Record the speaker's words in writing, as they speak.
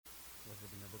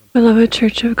Beloved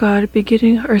Church of God,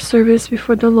 beginning our service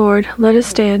before the Lord, let us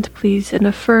stand, please, and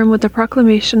affirm with the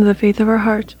proclamation of the faith of our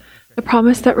heart, the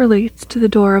promise that relates to the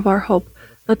door of our hope.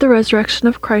 Let the resurrection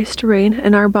of Christ reign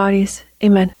in our bodies.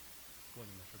 Amen.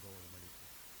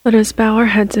 Let us bow our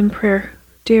heads in prayer.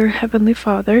 Dear Heavenly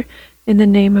Father, in the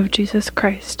name of Jesus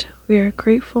Christ, we are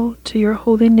grateful to your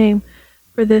holy name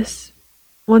for this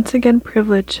once again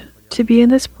privilege to be in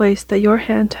this place that your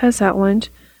hand has outlined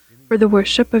for the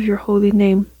worship of your holy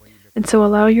name, and so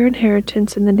allow your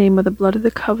inheritance in the name of the blood of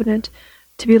the covenant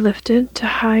to be lifted to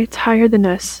heights higher than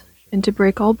us, and to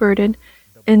break all burden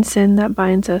and sin that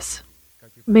binds us.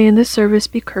 May in this service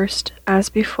be cursed, as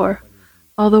before,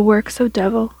 all the works of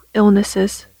devil,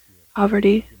 illnesses,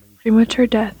 poverty, premature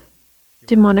death,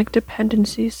 demonic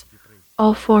dependencies,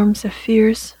 all forms of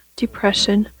fears,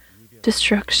 depression,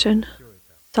 destruction,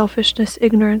 selfishness,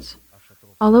 ignorance.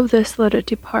 All of this let it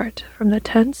depart from the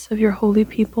tents of your holy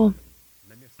people,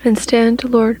 and stand,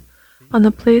 Lord, on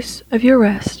the place of your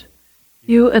rest,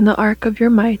 you and the ark of your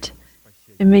might,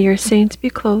 and may your saints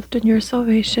be clothed in your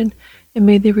salvation, and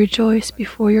may they rejoice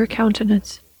before your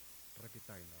countenance.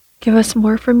 Give us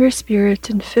more from your Spirit,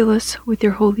 and fill us with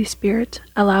your Holy Spirit.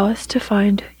 Allow us to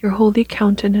find your holy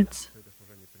countenance.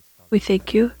 We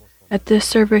thank you that this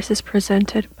service is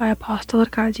presented by Apostle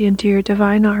Arkady into your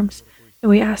divine arms, and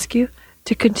we ask you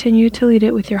to continue to lead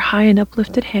it with your high and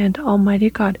uplifted hand,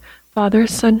 Almighty God, Father,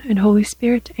 Son, and Holy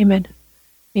Spirit. Amen.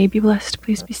 May you be blessed.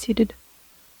 Please be seated.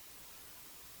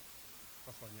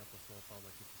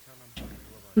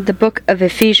 The book of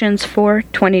Ephesians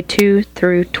 4:22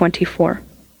 through 24.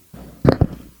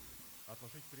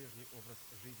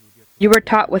 You were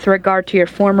taught with regard to your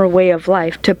former way of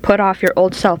life to put off your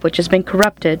old self, which has been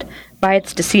corrupted by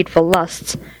its deceitful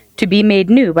lusts, to be made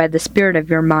new by the spirit of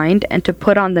your mind, and to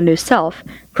put on the new self,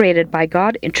 created by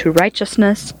God in true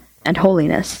righteousness and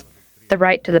holiness, the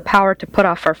right to the power to put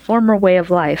off our former way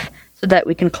of life, so that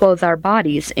we can clothe our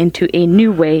bodies into a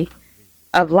new way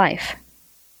of life.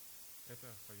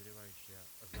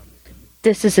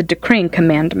 This is a decreeing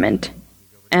commandment,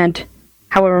 and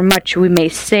however much we may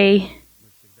say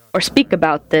or speak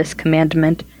about this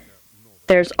commandment,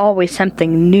 there's always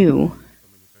something new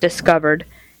discovered,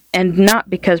 and not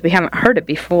because we haven't heard it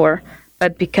before,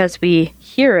 but because we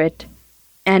hear it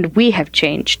and we have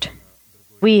changed.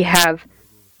 We have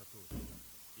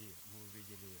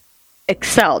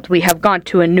excelled. We have gone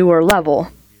to a newer level.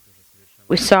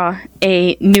 We saw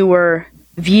a newer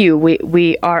view.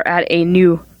 We are at a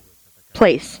new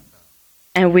place.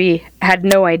 And we had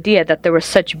no idea that there was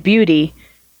such beauty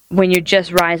when you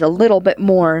just rise a little bit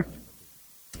more.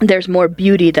 There's more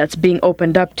beauty that's being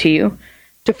opened up to you.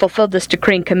 To fulfill this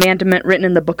decreeing commandment written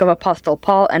in the book of Apostle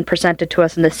Paul and presented to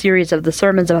us in the series of the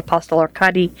sermons of Apostle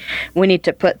Arkady, we need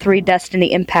to put 3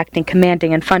 destiny-impacting,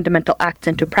 commanding, and fundamental acts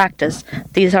into practice.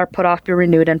 These are put off, be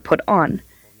renewed, and put on.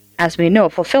 As we know,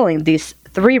 fulfilling these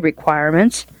 3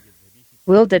 requirements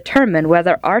will determine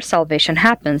whether our salvation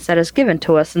happens, that is given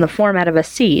to us in the format of a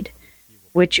seed,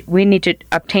 which we need to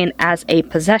obtain as a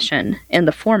possession in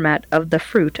the format of the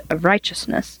fruit of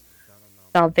righteousness.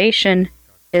 Salvation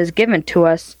is given to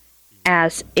us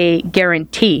as a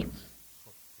guarantee,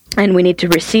 and we need to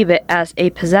receive it as a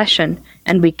possession,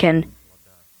 and we can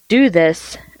do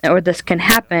this, or this can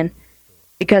happen,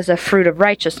 because of fruit of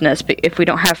righteousness. But if we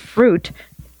don't have fruit,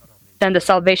 then the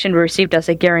salvation we received as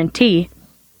a guarantee,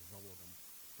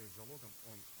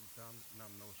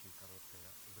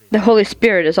 the Holy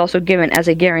Spirit is also given as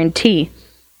a guarantee.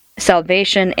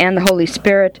 Salvation and the Holy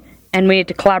Spirit, and we need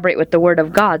to collaborate with the Word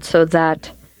of God so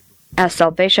that as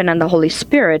salvation and the Holy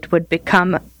Spirit would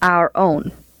become our own.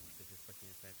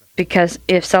 Because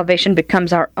if salvation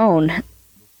becomes our own,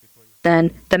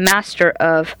 then the master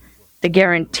of the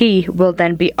guarantee will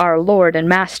then be our Lord and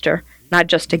Master, not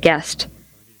just a guest.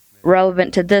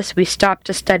 Relevant to this, we stop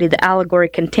to study the allegory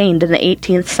contained in the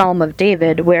 18th Psalm of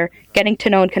David, where getting to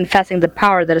know and confessing the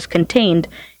power that is contained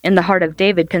in the heart of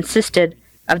David consisted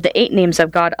of the 8 names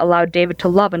of God, allowed David to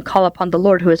love and call upon the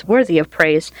Lord who is worthy of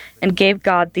praise, and gave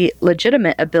God the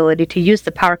legitimate ability to use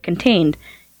the power contained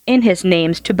in his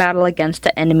names to battle against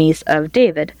the enemies of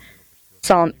David.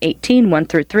 Psalm 18, 1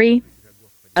 through 3.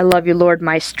 I love you, Lord,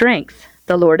 my strength.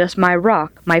 The Lord is my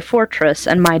rock, my fortress,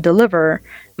 and my deliverer.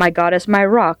 My God is my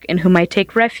rock, in whom I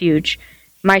take refuge,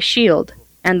 my shield,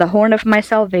 and the horn of my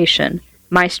salvation,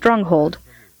 my stronghold.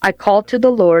 I called to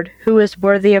the Lord, who is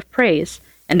worthy of praise,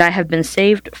 and I have been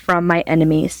saved from my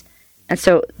enemies. And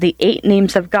so the 8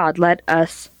 names of God, let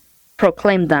us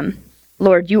proclaim them.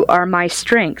 Lord, you are my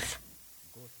strength.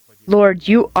 Lord,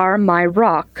 you are my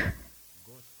rock.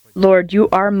 Lord, you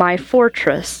are my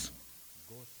fortress.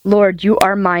 Lord, you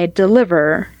are my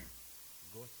deliverer.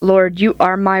 Lord, you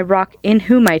are my rock in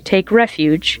whom I take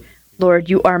refuge. Lord,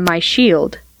 you are my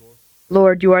shield.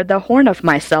 Lord, you are the horn of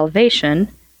my salvation.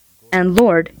 And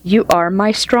Lord, you are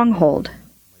my stronghold.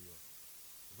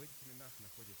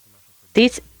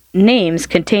 These names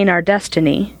contain our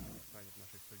destiny,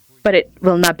 but it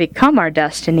will not become our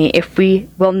destiny if we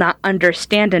will not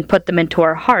understand and put them into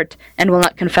our heart and will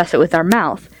not confess it with our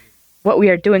mouth. What we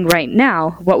are doing right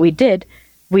now, what we did,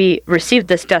 we received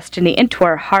this destiny into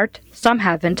our heart. Some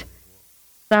haven't.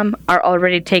 Some are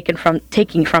already taking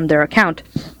from their account.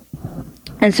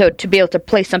 And so to be able to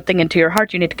place something into your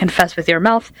heart, you need to confess with your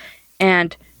mouth.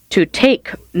 And to take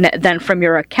then from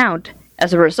your account,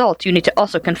 as a result, you need to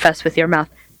also confess with your mouth.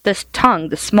 This tongue,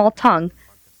 the small tongue,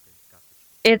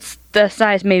 it's the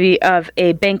size maybe of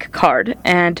a bank card.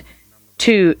 And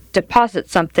to deposit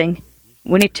something,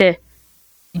 we need to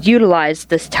utilize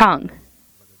this tongue.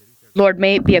 Lord,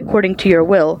 may it be according to your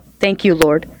will. Thank you,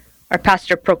 Lord. Our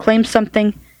pastor proclaims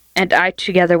something, and I,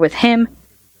 together with him,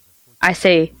 I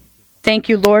say, thank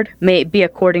you, Lord. May it be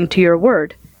according to your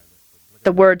word.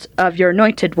 The words of your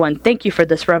anointed one. Thank you for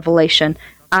this revelation.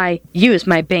 I use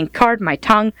my bank card, my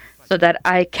tongue, so that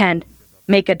I can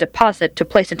make a deposit to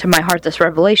place into my heart this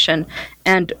revelation.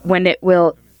 And when it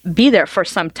will be there for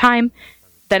some time,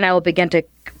 then I will begin to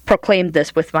proclaim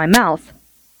this with my mouth.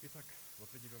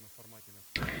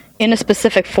 In a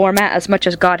specific format, as much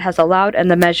as God has allowed, and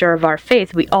the measure of our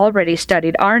faith, we already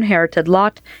studied our inherited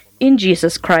lot in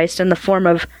Jesus Christ in the form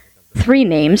of 3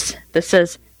 names. This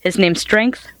is his name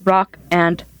Strength, Rock,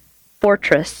 and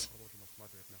Fortress.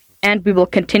 And we will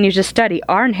continue to study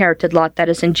our inherited lot that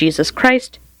is in Jesus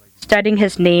Christ, studying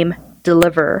his name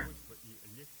Deliverer.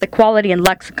 The quality and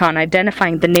lexicon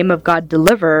identifying the name of God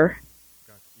Deliverer,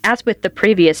 as with the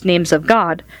previous names of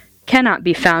God, cannot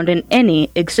be found in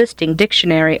any existing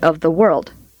dictionary of the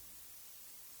world.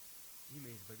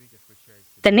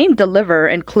 The name Deliverer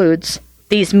includes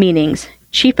these meanings: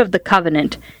 Chief of the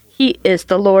Covenant. He is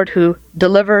the Lord who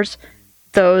delivers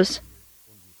those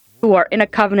who are in a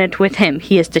covenant with him.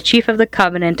 He is the chief of the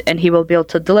covenant, and he will be able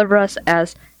to deliver us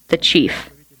as the chief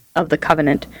of the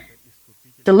covenant.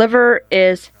 Deliverer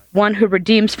is one who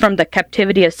redeems from the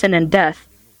captivity of sin and death.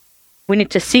 We need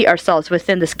to see ourselves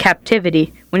within this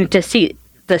captivity. We need to see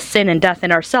the sin and death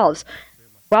in ourselves.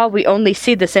 While we only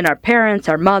see this in our parents,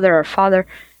 our mother, our father,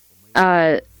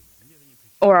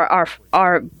 or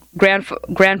our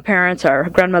grandparents, our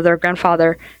grandmother,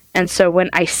 grandfather. And so when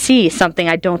I see something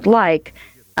I don't like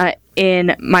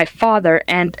in my father,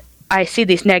 and I see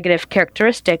these negative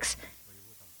characteristics,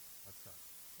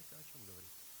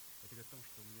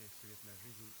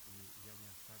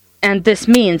 and this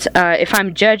means if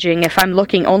I'm judging, if I'm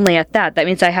looking only at that, that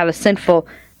means I have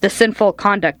the sinful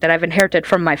conduct that I've inherited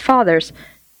from my fathers,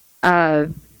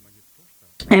 and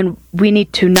we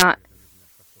need to not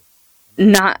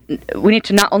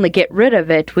only get rid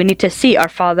of it, we need to see our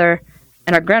father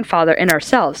and our grandfather in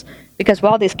ourselves. Because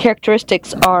while these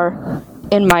characteristics are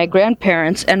in my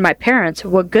grandparents and my parents,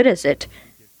 what good is it?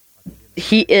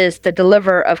 He is the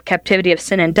deliverer of captivity of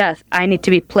sin and death. I need to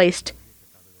be placed.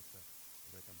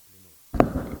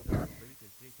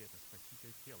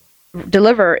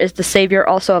 Deliverer is the savior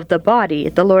also of the body.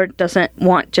 The Lord doesn't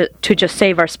want to just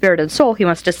save our spirit and soul. He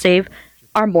wants to save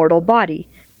our mortal body.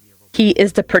 He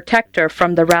is the protector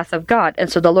from the wrath of God.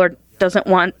 And so the Lord doesn't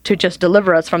want to just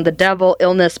deliver us from the devil,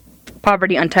 illness,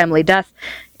 poverty, untimely death.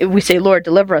 If we say, Lord,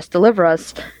 deliver us, deliver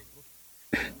us.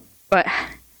 But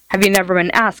have you never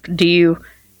been asked, do you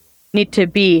need to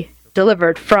be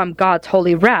delivered from God's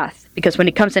holy wrath? Because when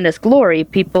he comes in his glory,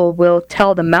 people will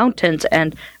tell the mountains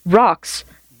and rocks,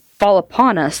 fall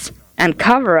upon us and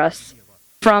cover us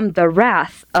from the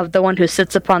wrath of the one who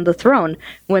sits upon the throne.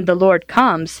 When the Lord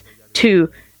comes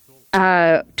to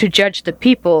judge the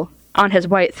people on his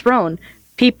white throne,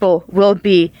 people will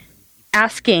be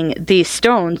asking these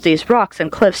stones, these rocks and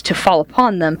cliffs to fall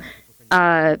upon them,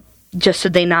 just so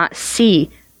they not see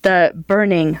the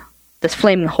burning, this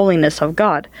flaming holiness of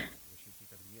God.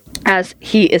 As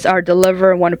he is our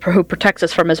deliverer, one who protects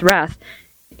us from his wrath.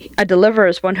 A deliverer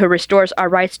is one who restores our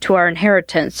rights to our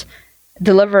inheritance.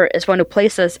 Deliverer is one who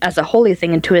places as a holy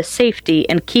thing into his safety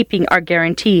and keeping our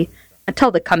guarantee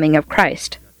until the coming of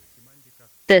Christ.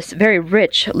 This very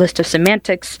rich list of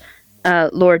semantics,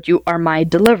 Lord, you are my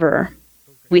deliverer.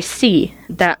 We see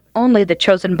that only the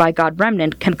chosen by God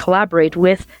remnant can collaborate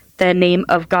with the name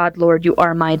of God, Lord, you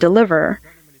are my deliverer.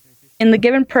 In the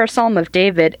given prayer psalm of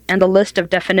David and the list of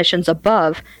definitions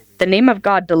above, the name of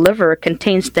God deliverer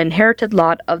contains the inherited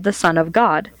lot of the Son of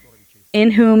God,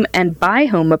 in whom and by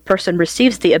whom a person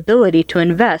receives the ability to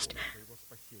invest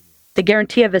the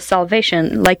guarantee of his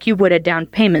salvation like you would a down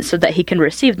payment, so that he can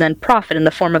receive then profit in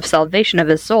the form of salvation of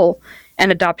his soul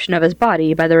and adoption of his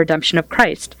body by the redemption of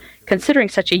Christ. Considering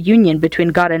such a union between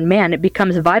God and man, it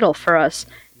becomes vital for us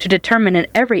to determine in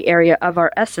every area of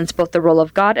our essence both the role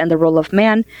of God and the role of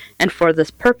man, and for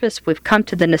this purpose we've come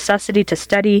to the necessity to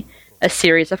study a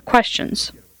series of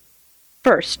questions.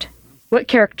 First, what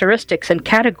characteristics and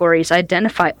categories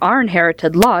identify our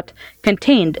inherited lot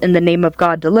contained in the name of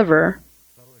God Deliverer?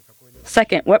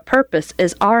 Second, what purpose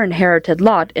is our inherited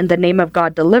lot in the name of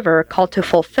God Deliverer called to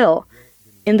fulfill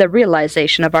in the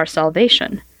realization of our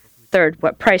salvation? Third,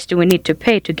 what price do we need to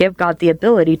pay to give God the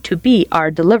ability to be our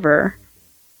deliverer?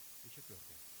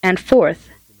 And fourth,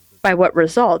 by what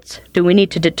results do we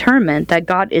need to determine that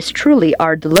God is truly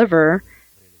our deliverer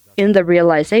in the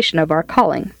realization of our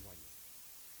calling?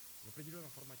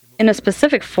 In a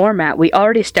specific format, we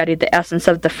already studied the essence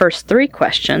of the first three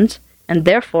questions, and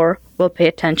therefore we'll pay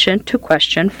attention to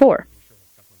question 4.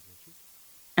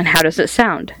 And how does it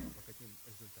sound?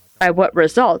 By what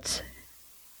results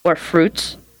or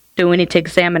fruits do we need to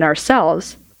examine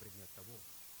ourselves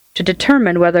to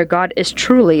determine whether God is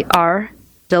truly our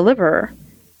deliverer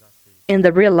in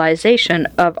the realization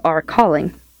of our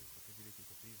calling?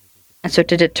 And so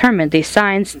to determine these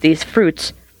signs, these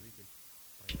fruits,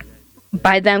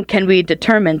 by them can we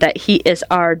determine that he is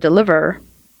our deliverer.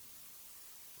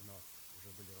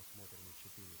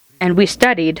 And we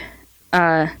studied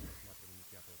 4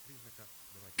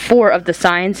 of the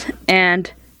signs,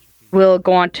 and we'll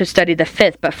go on to study the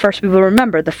 5th. But first we will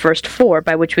remember the first 4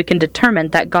 by which we can determine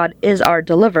that God is our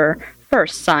deliverer.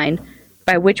 First sign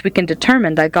by which we can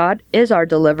determine that God is our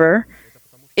deliverer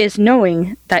is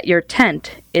knowing that your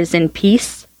tent is in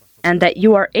peace and that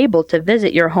you are able to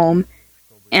visit your home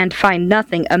and find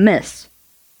nothing amiss.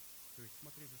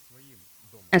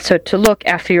 And so to look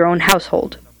after your own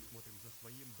household.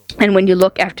 And when you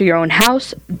look after your own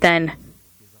house, then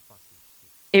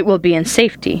it will be in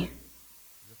safety.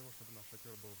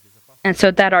 And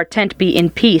so that our tent be in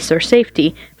peace or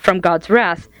safety from God's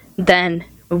wrath, then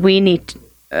we needed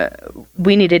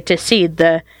to see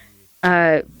the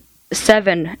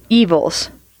 7 evils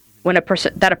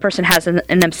that a person has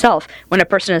in himself. When a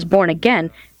person is born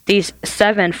again, these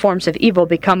 7 forms of evil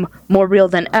become more real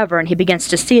than ever, and he begins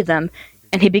to see them,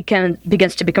 and he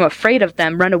begins to become afraid of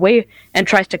them, run away, and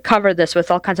tries to cover this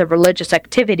with all kinds of religious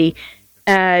activity,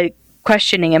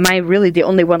 questioning, am I really the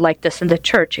only one like this in the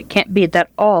church? It can't be that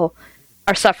all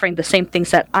are suffering the same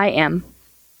things that I am.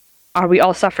 Are we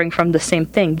all suffering from the same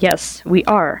thing? Yes, we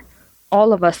are.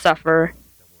 All of us suffer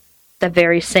the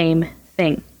very same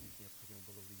thing.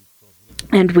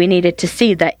 And we needed to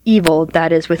see that evil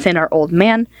that is within our old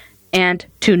man and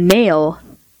to nail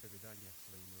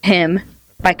him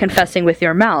by confessing with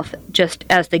your mouth, just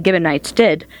as the Gibeonites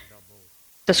did.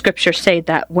 The scriptures say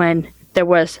that when there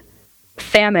was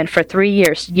famine for 3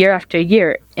 years, year after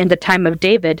year, in the time of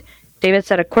David, David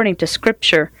said, according to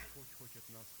scripture,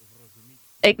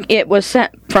 it was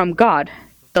sent from God.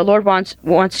 The Lord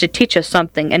wants to teach us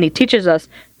something, and he teaches us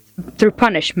through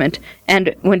punishment.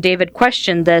 And when David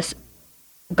questioned this,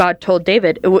 God told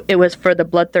David it was for the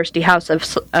bloodthirsty house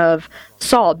of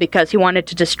Saul, because he wanted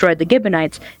to destroy the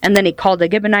Gibeonites. And then he called the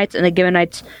Gibeonites, and the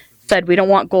Gibeonites said, we don't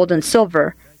want gold and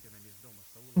silver.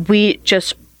 We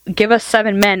just give us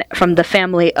 7 men from the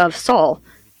family of Saul.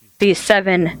 These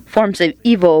 7 forms of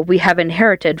evil we have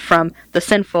inherited from the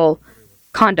sinful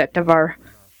conduct of our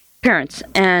parents.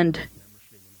 And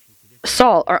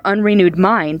Saul, our unrenewed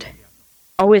mind,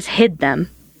 always hid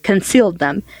them, concealed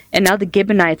them, and now the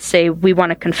Gibeonites say we want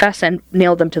to confess and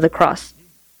nail them to the cross.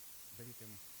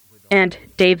 And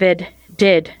David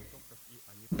did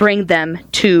bring them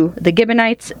to the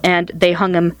Gibeonites, and they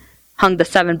hung the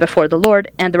 7 before the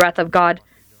Lord, and the wrath of God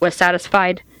was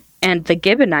satisfied. And the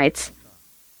Gibeonites,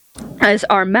 as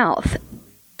our mouth,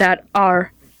 that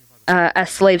are as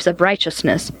slaves of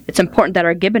righteousness. It's important that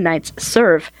our Gibeonites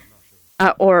serve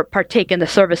or partake in the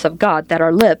service of God, that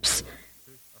our lips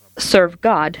serve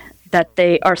God, that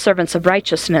they are servants of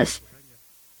righteousness.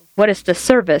 What is the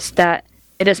service? That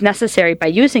it is necessary by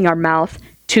using our mouth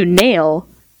to nail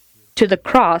to the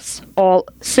cross all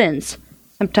sins.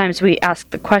 Sometimes we ask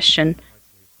the question,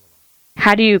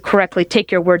 how do you correctly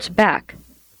take your words back?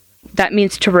 That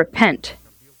means to repent,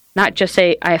 not just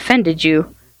say, I offended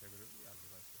you.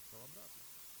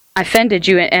 I offended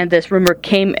you, and this rumor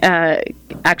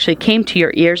actually came to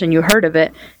your ears, and you heard of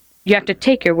it. You have to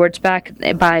take your words back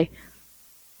by...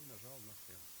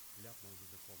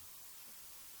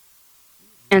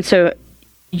 And so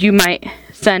you might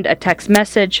send a text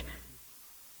message.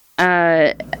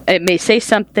 It may say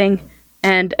something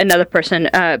and another person,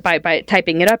 by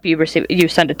typing it up, you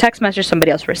send a text message,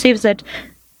 somebody else receives it.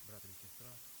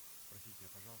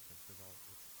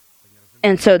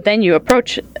 And so then you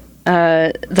approach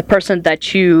the person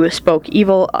that you spoke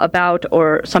evil about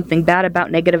or something bad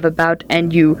about, negative about,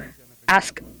 and you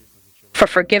ask for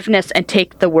forgiveness and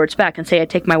take the words back and say, I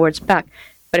take my words back.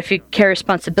 But if you carry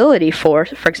responsibility for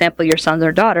example, your son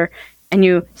or daughter, and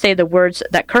you say the words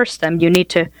that curse them, you need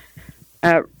to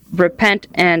repent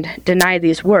and deny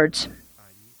these words.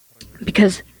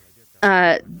 Because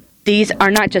these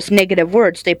are not just negative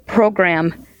words, they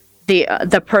program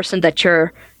the person that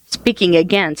you're speaking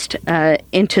against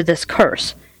into this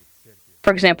curse.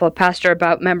 For example, a pastor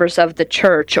about members of the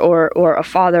church or a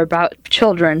father about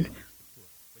children.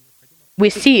 We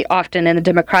see often in the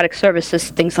democratic services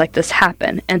things like this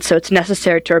happen, and so it's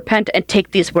necessary to repent and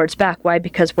take these words back. Why?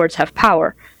 Because words have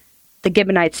power. The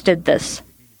Gibeonites did this,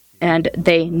 and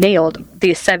they nailed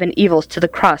these 7 evils to the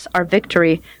cross. Our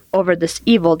victory over this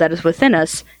evil that is within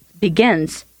us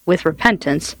begins with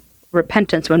repentance.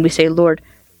 Repentance, when we say, Lord,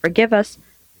 forgive us,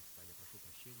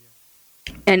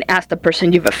 and ask the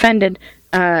person you've offended,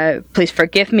 please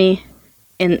forgive me,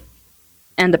 and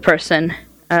the person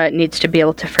needs to be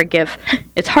able to forgive.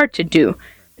 It's hard to do.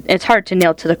 It's hard to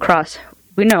nail to the cross.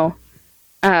 We know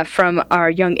from our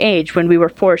young age when we were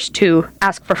forced to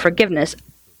ask for forgiveness,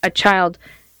 a child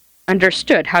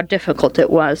understood how difficult it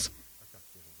was.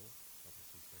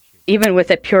 Even with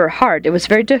a pure heart, it was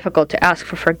very difficult to ask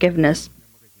for forgiveness.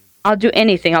 I'll do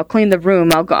anything. I'll clean the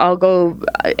room. I'll go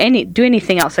do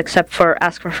anything else except for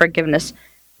ask for forgiveness.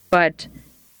 But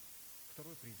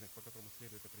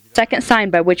second sign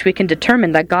by which we can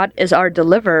determine that God is our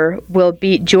deliverer will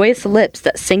be joyous lips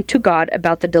that sing to God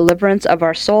about the deliverance of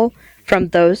our soul from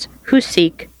those who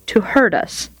seek to hurt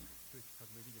us.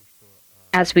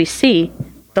 As we see,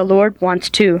 the Lord wants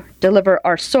to deliver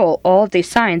our soul. All of these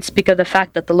signs speak of the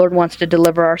fact that the Lord wants to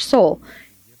deliver our soul.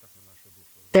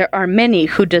 There are many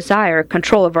who desire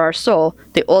control over our soul.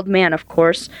 The old man, of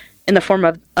course, in the form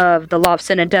of the law of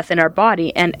sin and death in our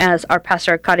body. And as our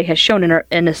Pastor Arkady has shown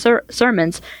in his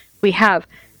sermons, we have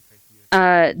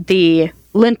the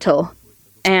lintel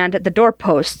and the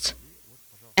doorposts.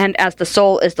 And as the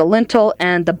soul is the lintel,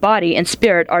 and the body and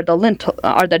spirit are the lintel,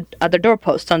 are the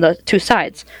doorposts on the 2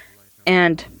 sides.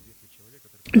 And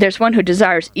there's one who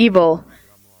desires evil,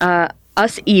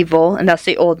 us evil, and that's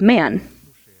the old man.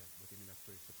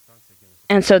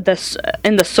 And so this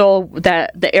in the soul,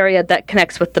 that the area that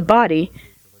connects with the body,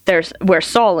 there's where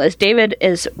Saul is. David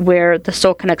is where the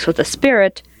soul connects with the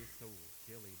spirit.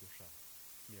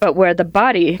 But where the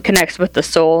body connects with the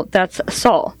soul, that's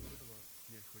Saul.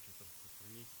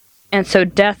 And so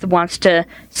death wants to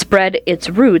spread its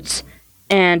roots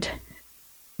and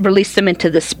release them into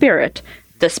the spirit.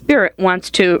 The spirit wants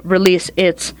to release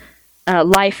its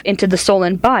life into the soul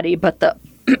and body, but the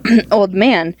old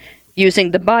man,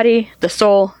 using the body, the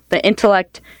soul, the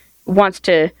intellect, wants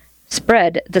to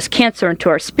spread this cancer into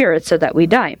our spirit so that we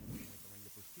die.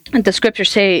 And the scriptures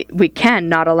say we can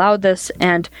not allow this,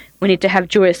 and we need to have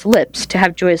joyous lips. To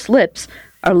have joyous lips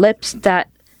are lips that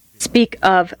speak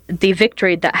of the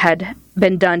victory that had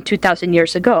been done 2,000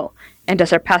 years ago. And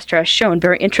as our pastor has shown,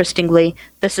 very interestingly,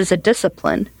 this is a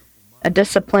discipline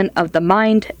of the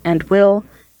mind and will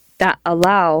that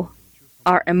allow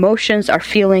our emotions, our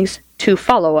feelings to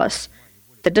follow us.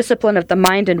 The discipline of the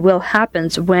mind and will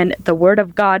happens when the Word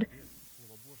of God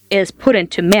is put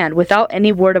into man. Without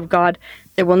any Word of God,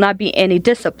 there will not be any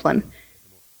discipline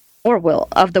or will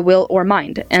of the will or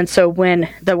mind. And so when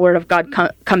the Word of God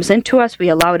comes into us, we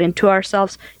allow it into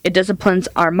ourselves. It disciplines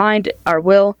our mind, our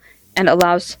will, and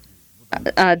allows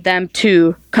them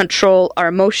to control our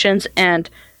emotions and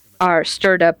our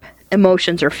stirred up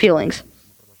emotions or feelings.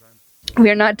 We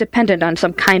are not dependent on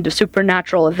some kind of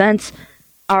supernatural events.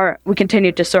 We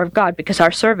continue to serve God because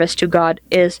our service to God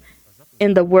is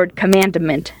in the word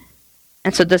commandment.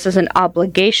 And so this is an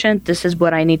obligation. This is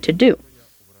what I need to do.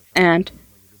 And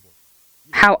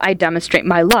how I demonstrate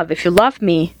my love. If you love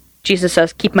me, Jesus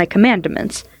says, keep my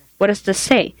commandments. What does this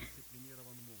say?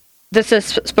 This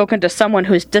is spoken to someone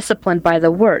who is disciplined by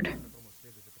the word.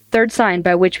 Third sign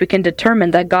by which we can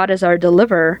determine that God is our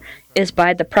deliverer is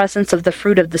by the presence of the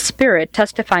fruit of the Spirit,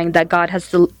 testifying that God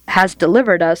has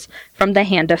delivered us from the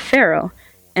hand of Pharaoh.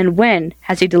 And when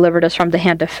has he delivered us from the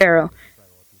hand of Pharaoh?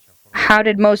 How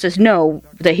did Moses know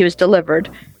that he was delivered?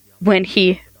 When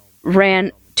he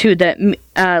ran to the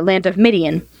land of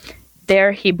Midian.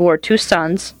 There he bore 2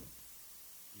 sons.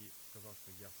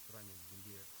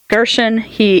 Gershon,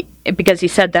 because he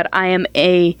said that I am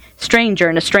a stranger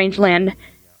in a strange land,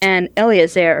 and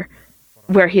Eleazar,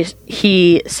 where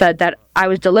he said that I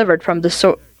was delivered from the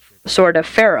sword of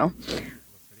Pharaoh.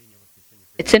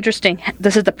 It's interesting.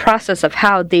 This is the process of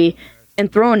how the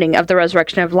enthroning of the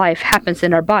resurrection of life happens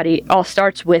in our body. It all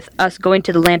starts with us going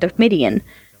to the land of Midian.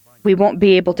 We won't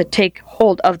be able to take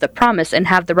hold of the promise and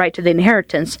have the right to the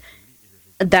inheritance.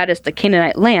 That is the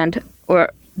Canaanite land,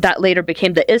 or that later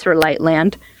became the Israelite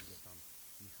land,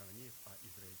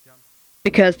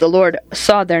 because the Lord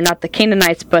saw there not the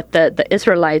Canaanites but the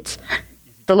Israelites.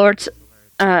 The Lord's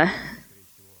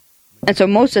and so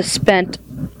Moses spent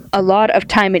a lot of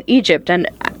time in Egypt, and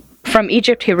from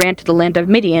Egypt he ran to the land of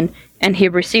Midian, and he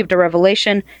received a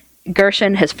revelation.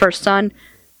 Gershon, his first son,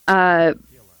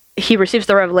 he receives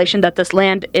the revelation that this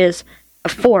land is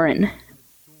foreign.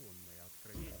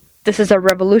 This is a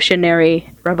revolutionary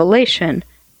revelation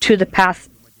to the path,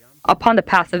 upon the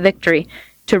path of victory,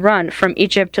 to run from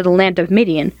Egypt to the land of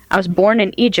Midian. I was born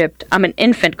in Egypt. I'm an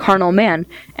infant carnal man,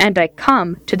 and I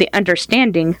come to the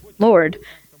understanding, Lord,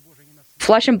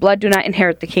 flesh and blood do not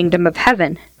inherit the kingdom of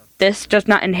heaven. This does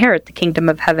not inherit the kingdom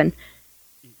of heaven.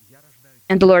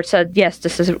 And the Lord said, yes,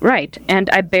 this is right. And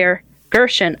I bear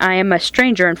Gershon. I am a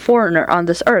stranger and foreigner on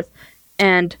this earth.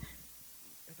 And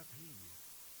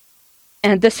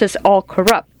this is all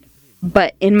corrupt.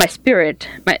 But in my spirit,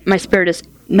 my spirit is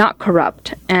not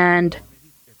corrupt. And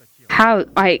how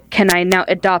can I now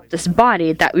adopt this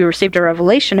body that we received a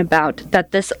revelation about,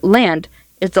 that this land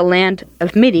is the land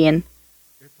of Midian?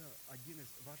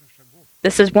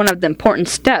 This is one of the important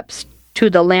steps to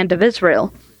the land of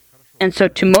Israel. And so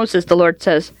to Moses, the Lord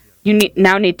says, you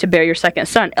now need to bear your second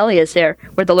son, Eleazar,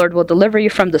 where the Lord will deliver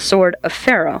you from the sword of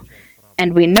Pharaoh.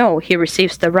 And we know he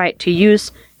receives the right to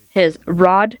use his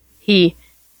rod.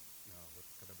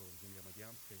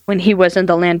 When he was in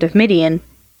the land of Midian,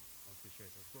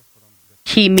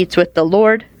 he meets with the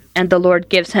Lord, and the Lord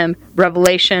gives him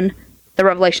revelation, the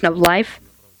revelation of life.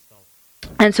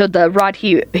 And so the rod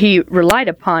he relied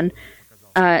upon,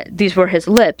 these were his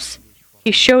lips.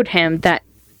 He showed him that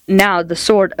now the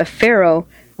sword of Pharaoh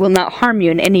will not harm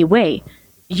you in any way.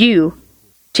 You,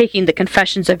 taking the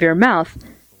confessions of your mouth,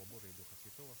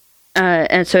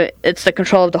 and so it's the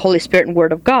control of the Holy Spirit and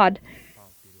Word of God,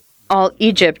 all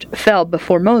Egypt fell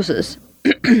before Moses.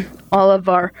 All of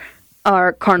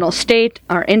our carnal state,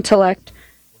 our intellect,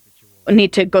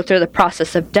 need to go through the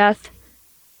process of death,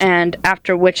 and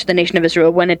after which the nation of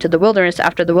Israel went into the wilderness.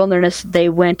 After the wilderness, they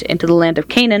went into the land of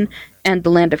Canaan, and the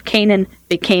land of Canaan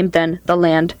became then the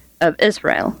land of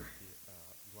Israel.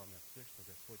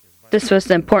 This was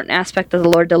the important aspect that the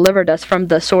Lord delivered us from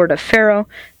the sword of Pharaoh.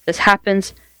 This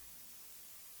happens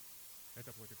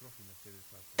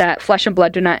that flesh and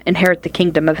blood do not inherit the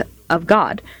kingdom of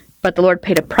God, but the Lord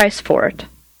paid a price for it.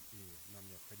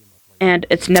 And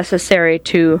it's necessary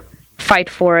to fight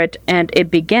for it, and it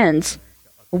begins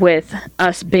with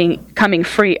us coming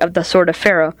free of the sword of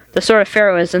Pharaoh. The sword of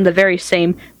Pharaoh is in the very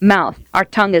same mouth. Our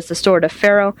tongue is the sword of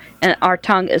Pharaoh, and our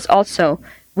tongue is also,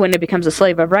 when it becomes a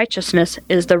slave of righteousness,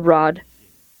 is the rod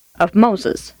of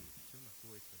Moses.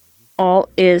 All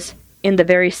is in the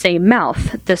very same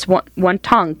mouth. This one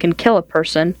tongue can kill a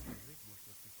person,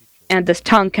 and this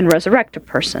tongue can resurrect a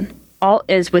person. All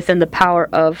is within the power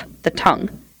of the tongue.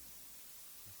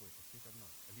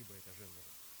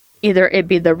 Either it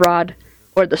be the rod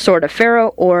or the sword of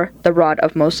Pharaoh or the rod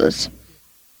of Moses.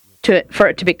 For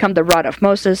it to become the rod of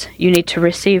Moses, you need to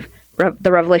receive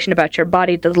the revelation about your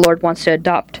body that the Lord wants to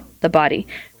adopt the body.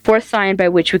 Fourth sign by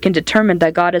which we can determine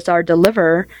that God is our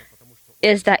deliverer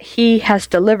is that he has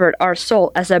delivered our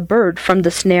soul as a bird from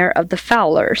the snare of the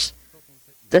fowlers.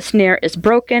 The snare is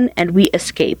broken and we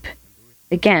escape.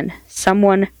 Again,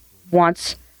 someone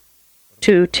wants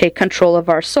to take control of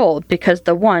our soul, because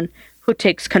the one who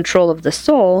takes control of the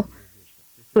soul,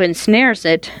 who ensnares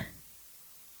it,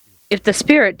 if the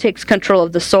Spirit takes control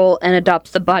of the soul and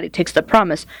adopts the body, takes the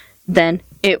promise, then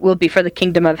it will be for the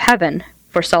kingdom of heaven,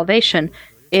 for salvation.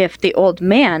 If the old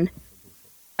man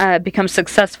becomes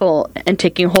successful in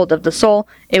taking hold of the soul,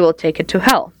 it will take it to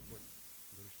hell.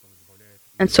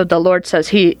 And so the Lord says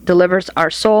he delivers our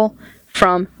soul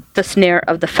from the snare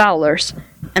of the fowlers.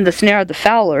 And the snare of the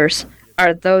fowlers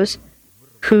are those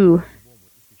who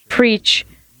preach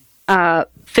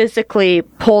physically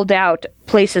pulled out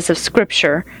places of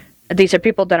Scripture. These are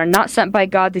people that are not sent by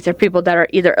God. These are people that are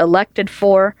either elected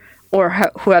for or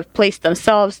who have placed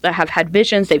themselves, that have had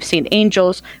visions, they've seen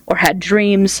angels, or had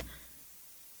dreams.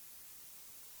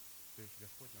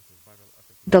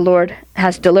 The Lord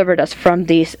has delivered us from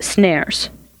these snares.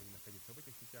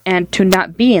 And to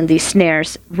not be in these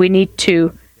snares, we need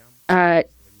to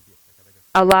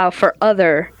allow for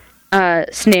other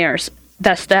snares.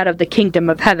 That's that of the kingdom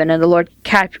of heaven. And the Lord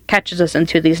catches us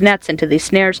into these nets, into these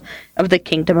snares of the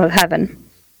kingdom of heaven.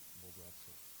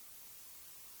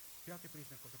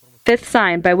 fifth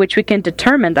sign by which we can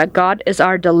determine that God is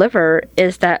our deliverer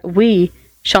is that we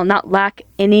shall not lack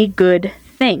any good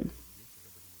thing.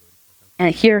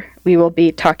 And here we will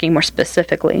be talking more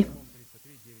specifically.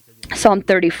 Psalm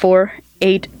 34,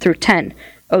 8 through 10.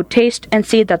 O taste and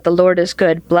see that the Lord is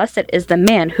good. Blessed is the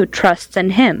man who trusts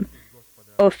in him.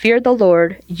 O fear the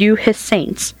Lord, you his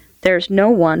saints. There is no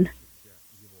one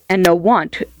and no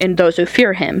want in those who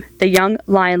fear him. The young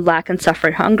lion lack and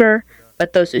suffer hunger,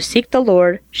 but those who seek the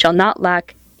Lord shall not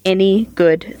lack any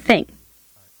good thing.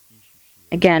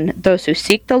 Again, those who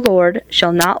seek the Lord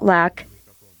shall not lack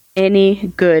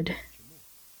any good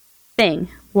thing.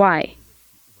 Why?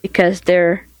 Because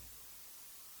there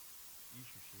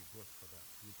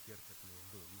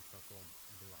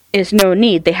is no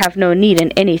need. They have no need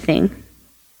in anything.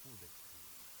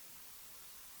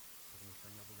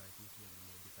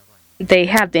 They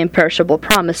have the imperishable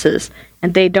promises,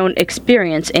 and they don't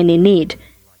experience any need,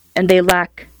 and they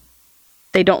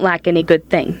don't lack any good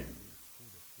thing.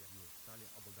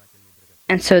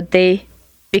 And so they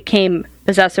became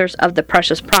possessors of the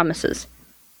precious promises.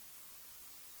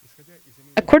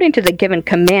 According to the given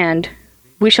command,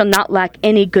 we shall not lack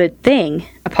any good thing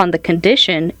upon the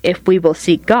condition if we will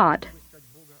seek God.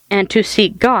 And to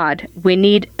seek God, we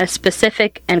need a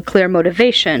specific and clear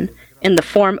motivation in the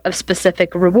form of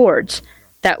specific rewards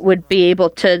that would be able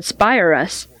to inspire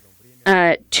us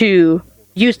to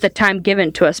use the time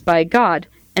given to us by God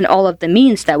and all of the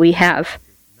means that we have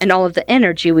and all of the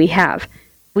energy we have.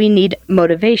 We need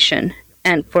motivation,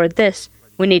 and for this,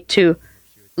 we need to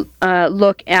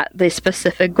look at the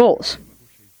specific goals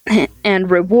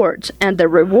and rewards. And the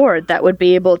reward that would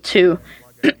be able to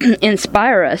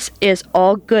inspire us is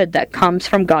all good that comes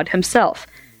from God himself.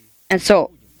 And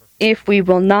so, if we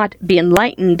will not be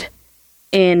enlightened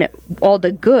in all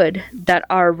the good that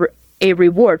are a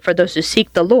reward for those who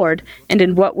seek the Lord, and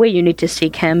in what way you need to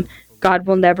seek him, God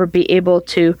will never be able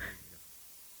to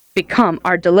become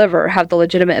our deliverer, have the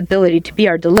legitimate ability to be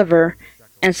our deliverer.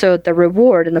 And so the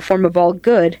reward in the form of all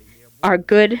good are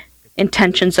good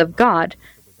intentions of God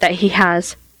that he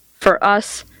has for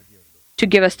us to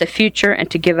give us the future and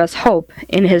to give us hope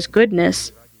in his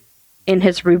goodness. In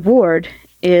his reward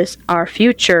is our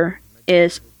future,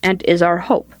 is our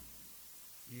hope.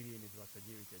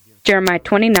 Jeremiah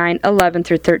 29:11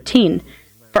 through 13.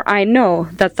 For I know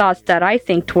the thoughts that I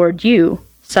think toward you,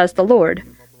 says the Lord,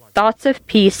 thoughts of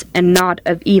peace and not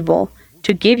of evil,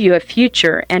 to give you a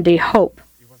future and a hope.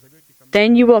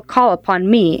 Then you will call upon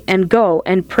me and go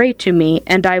and pray to me,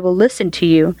 and I will listen to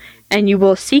you, and you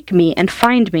will seek me and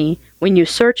find me when you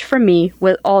search for me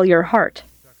with all your heart.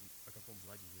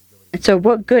 And so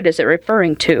what good is it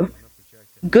referring to?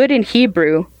 Good in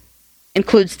Hebrew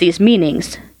includes these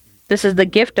meanings. This is the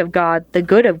gift of God, the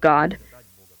good of God,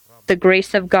 the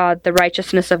grace of God, the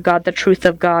righteousness of God, the truth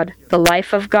of God, the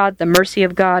life of God, the mercy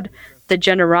of God, the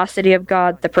generosity of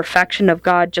God, the perfection of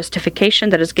God, justification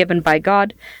that is given by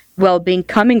God, well-being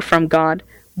coming from God,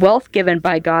 wealth given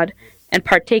by God, and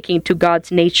partaking to God's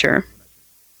nature.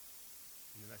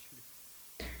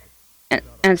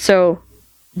 And so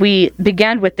we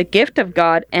began with the gift of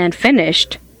God and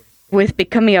finished with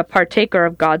becoming a partaker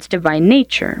of God's divine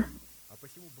nature.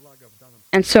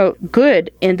 And so good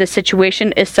in this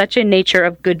situation is such a nature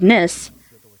of goodness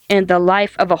in the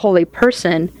life of a holy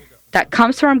person that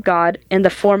comes from God in the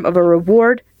form of a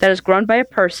reward that is grown by a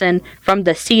person from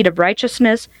the seed of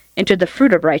righteousness into the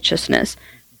fruit of righteousness,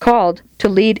 called to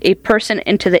lead a person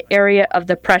into the area of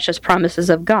the precious promises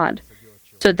of God,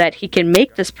 so that he can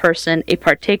make this person a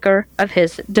partaker of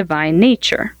his divine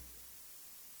nature.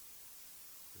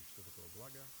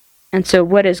 And so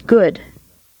what is good?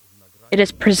 It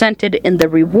is presented in the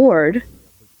reward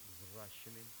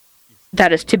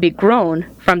that is to be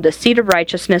grown from the seed of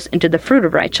righteousness into the fruit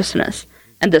of righteousness.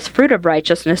 And this fruit of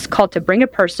righteousness called to bring a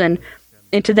person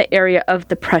into the area of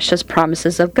the precious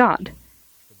promises of God.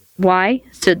 Why?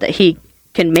 So that he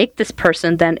can make this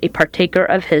person then a partaker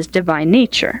of his divine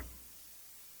nature.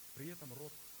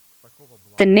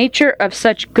 The nature of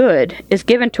such good is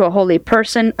given to a holy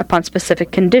person upon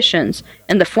specific conditions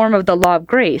in the form of the law of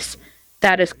grace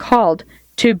that is called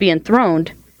to be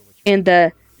enthroned in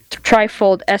the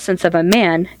trifold essence of a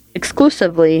man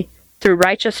exclusively through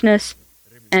righteousness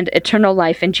and eternal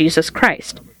life in Jesus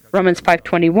Christ. Romans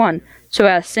 5:21. So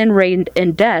as sin reigned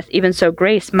in death, even so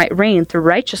grace might reign through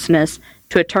righteousness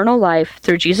to eternal life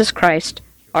through Jesus Christ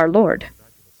our Lord.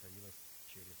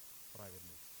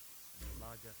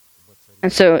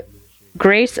 And so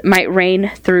grace might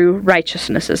reign through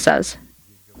righteousness, it says.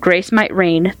 Grace might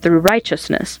reign through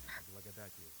righteousness.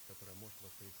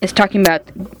 It's talking about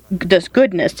this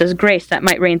goodness, this grace that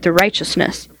might reign through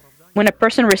righteousness. When a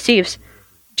person receives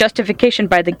justification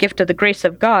by the gift of the grace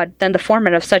of God, then the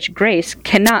format of such grace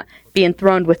cannot be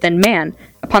enthroned within man,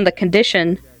 upon the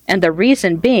condition and the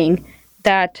reason being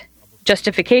that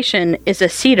justification is a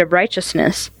seed of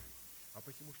righteousness.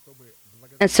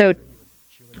 And so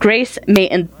grace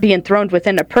may be enthroned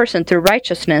within a person through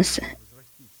righteousness.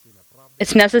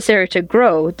 It's necessary to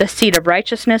grow the seed of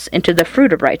righteousness into the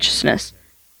fruit of righteousness.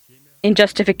 In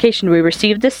justification, we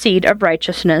receive the seed of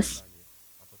righteousness,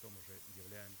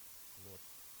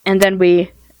 and then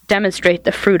we demonstrate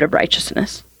the fruit of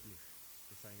righteousness.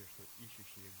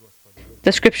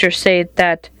 The scriptures say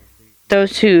that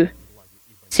those who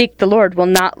seek the Lord will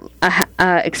not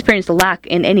experience lack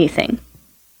in anything.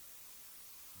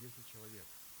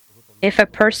 If a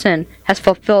person has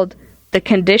fulfilled the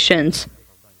conditions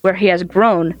where he has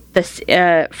grown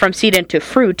from seed into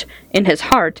fruit in his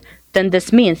heart, then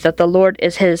this means that the Lord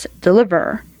is his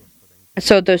deliverer. And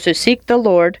so those who seek the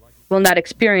Lord will not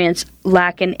experience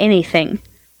lack in anything.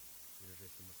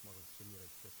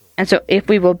 And so if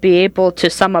we will be able to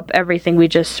sum up everything we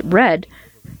just read,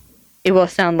 it will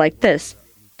sound like this.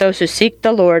 Those who seek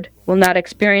the Lord will not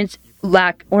experience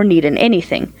lack or need in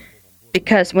anything,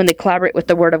 because when they collaborate with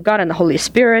the Word of God and the Holy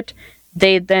Spirit,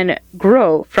 they then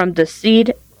grow from the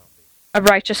seed of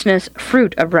righteousness,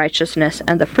 fruit of righteousness,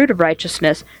 and the fruit of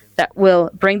righteousness that will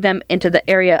bring them into the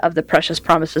area of the precious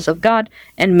promises of God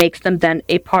and makes them then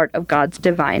a part of God's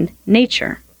divine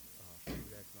nature.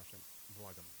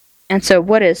 And so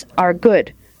what is our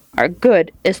good? Our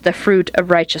good is the fruit of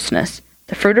righteousness.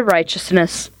 The fruit of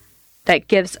righteousness that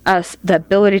gives us the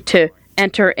ability to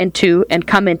enter into and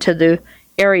come into the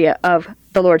area of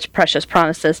the Lord's precious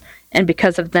promises, and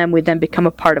because of them we then become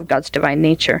a part of God's divine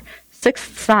nature.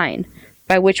 Sixth sign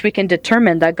by which we can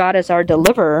determine that God is our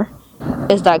deliverer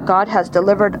is that God has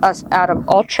delivered us out of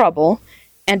all trouble,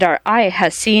 and our eye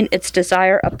has seen its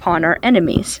desire upon our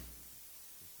enemies.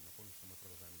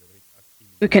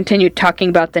 We continue talking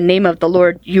about the name of the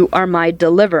Lord, you are my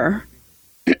deliverer,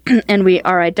 and we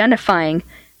are identifying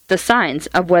the signs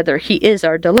of whether he is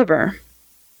our deliverer.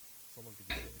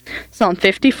 Psalm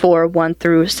 54, 1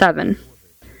 through 7.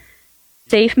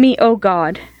 Save me, O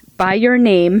God, by your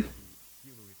name,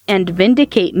 and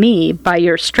vindicate me by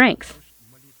your strength.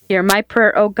 Hear my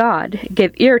prayer, O God.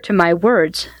 Give ear to my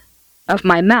words of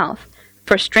my mouth.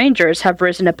 For strangers have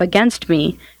risen up against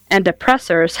me, and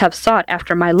oppressors have sought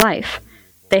after my life.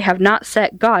 They have not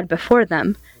set God before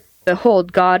them.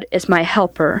 Behold, God is my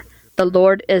helper. The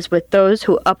Lord is with those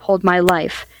who uphold my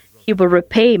life. He will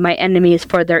repay my enemies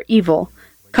for their evil.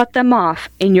 Cut them off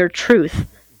in your truth.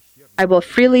 I will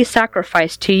freely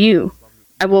sacrifice to you.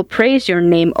 I will praise your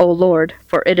name, O Lord,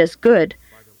 for it is good.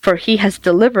 For he has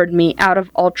delivered me out of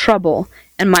all trouble,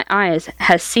 and my eyes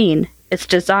has seen its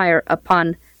desire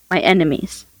upon my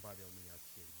enemies.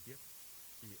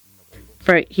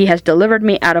 For he has delivered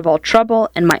me out of all trouble,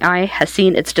 and my eye has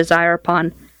seen its desire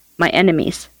upon my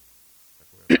enemies.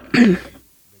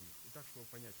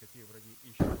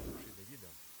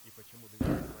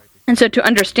 And so to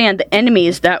understand the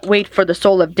enemies that wait for the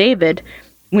soul of David,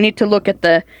 we need to look at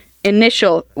the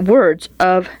initial words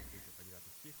of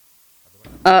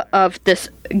this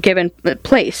given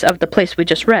place, of the place we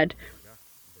just read.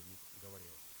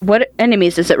 What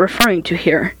enemies is it referring to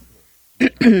here?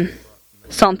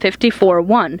 Psalm 54,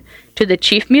 1. To the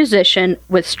chief musician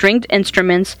with stringed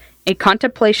instruments, a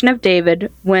contemplation of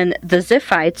David when the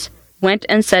Ziphites went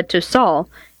and said to Saul,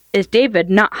 is David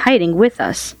not hiding with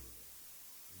us?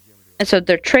 And so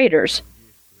they're traitors.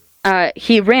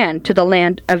 He ran to the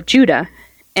land of Judah,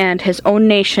 and his own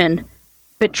nation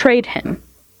betrayed him.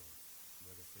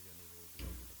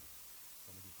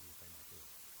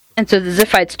 And so the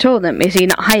Ziphites told him, is he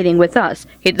not hiding with us?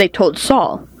 They told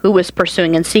Saul, who was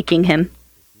pursuing and seeking him.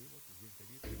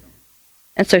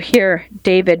 And so here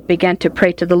David began to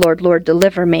pray to the Lord, Lord,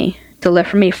 deliver me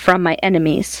from my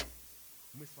enemies.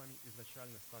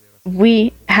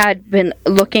 We had been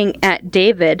looking at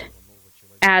David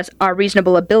as our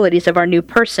reasonable abilities of our new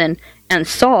person, and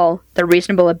Saul, the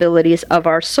reasonable abilities of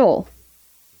our soul,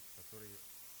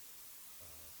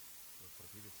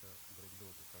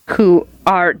 who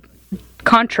are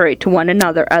contrary to one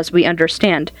another, as we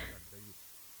understand.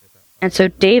 And so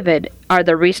David are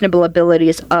the reasonable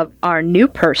abilities of our new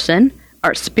person,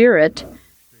 our spirit.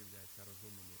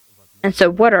 And so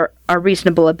what are our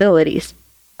reasonable abilities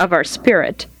of our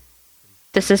spirit?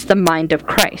 This is the mind of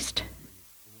Christ.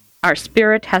 Our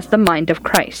spirit has the mind of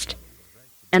Christ.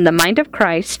 And the mind of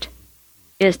Christ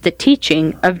is the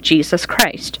teaching of Jesus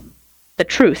Christ, the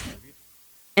truth.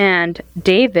 And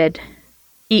David,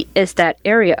 he is that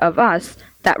area of us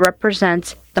that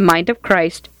represents the mind of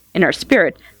Christ in our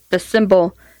spirit, the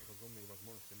symbol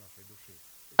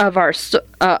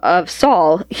of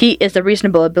Saul, he is the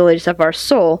reasonable abilities of our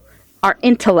soul, our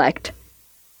intellect.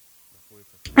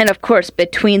 And of course,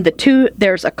 between the two,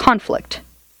 there's a conflict.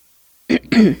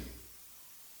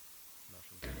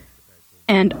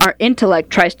 And our intellect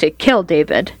tries to kill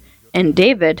David, and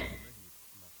David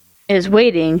is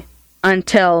waiting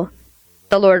until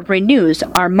the Lord renews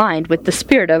our mind with the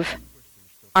spirit of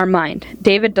our mind.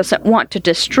 David doesn't want to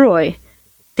destroy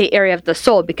the area of the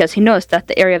soul because he knows that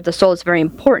the area of the soul is very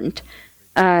important.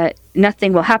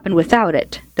 Nothing will happen without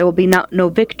it. There will be no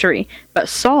victory. But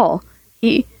Saul,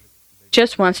 he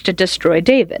just wants to destroy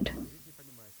David.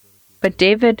 But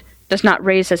David does not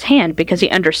raise his hand because he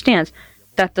understands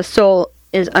that the soul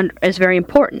is very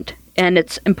important, and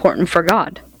it's important for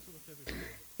God.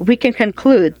 We can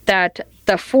conclude that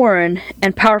the foreign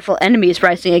and powerful enemies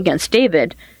rising against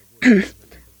David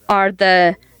are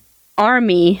the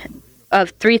army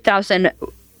of 3,000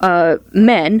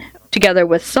 men together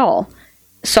with Saul.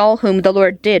 Saul, whom the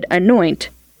Lord did anoint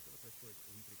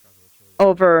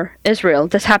over Israel.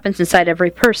 This happens inside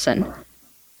every person.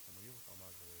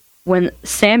 When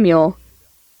Samuel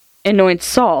anoints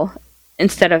Saul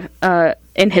instead of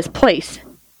in his place,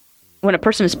 when a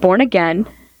person is born again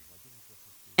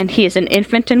and he is an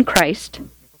infant in Christ,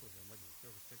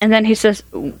 and then he says,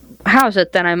 "How is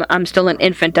it that I'm still an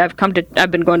infant? I've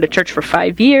been going to church for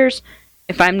 5 years.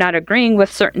 If I'm not agreeing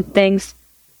with certain things,"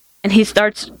 and he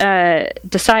starts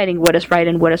deciding what is right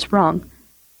and what is wrong.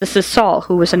 This is Saul,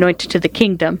 who was anointed to the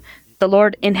kingdom. The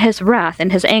Lord, in his wrath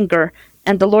and his anger,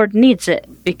 and the Lord needs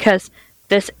it because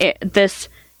this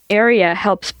area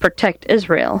helps protect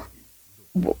Israel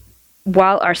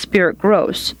while our spirit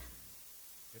grows.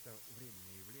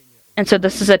 And so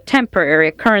this is a temporary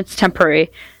occurrence, temporary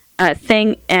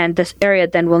thing, and this area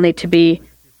then will need to be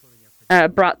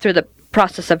brought through the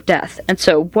process of death. And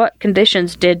so what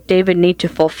conditions did David need to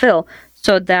fulfill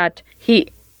so that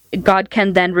God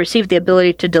can then receive the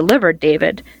ability to deliver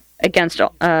David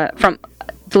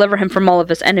deliver him from all of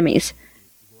his enemies?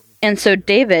 And so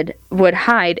David would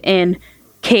hide in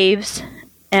caves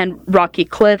and rocky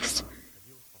cliffs,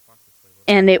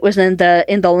 and it was in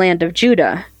the land of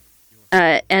Judah.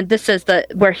 And this is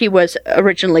where he was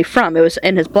originally from. It was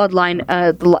in his bloodline,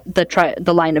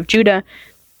 the line of Judah,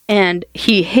 and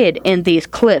he hid in these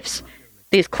cliffs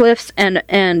and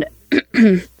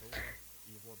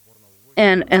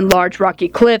and large rocky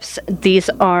cliffs. These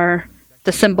are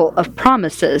the symbol of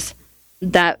promises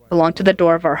that belong to the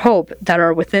door of our hope, that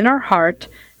are within our heart,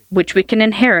 which we can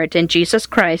inherit in Jesus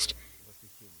Christ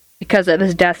because of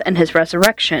his death and his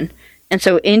resurrection. And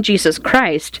so in Jesus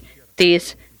Christ,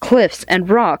 these cliffs and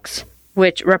rocks,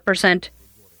 which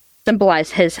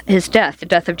symbolize his death, the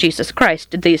death of Jesus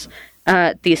Christ, these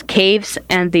caves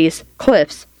and these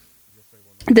cliffs,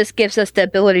 this gives us the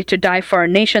ability to die for our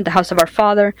nation, the house of our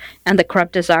Father, and the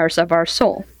corrupt desires of our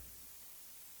soul.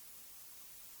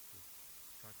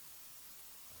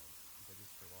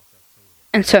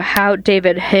 And so how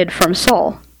David hid from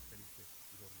Saul.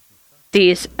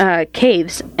 These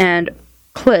caves and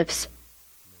cliffs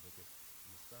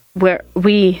where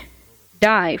we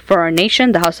die for our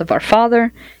nation, the house of our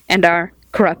Father, and our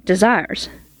corrupt desires.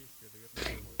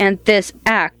 And this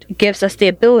act gives us the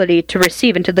ability to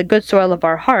receive into the good soil of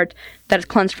our heart that is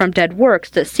cleansed from dead works,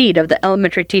 the seed of the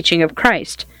elementary teaching of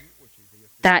Christ.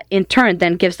 That in turn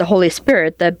then gives the Holy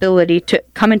Spirit the ability to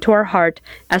come into our heart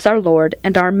as our Lord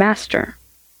and our Master.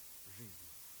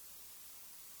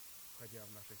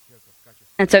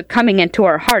 And so coming into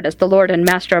our heart as the Lord and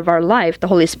Master of our life, the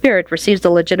Holy Spirit receives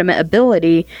the legitimate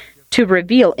ability to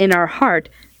reveal in our heart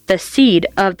the seed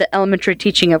of the elementary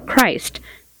teaching of Christ,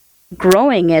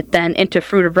 growing it then into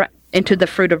the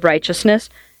fruit of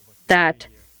righteousness that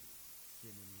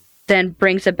then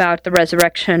brings about the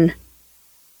resurrection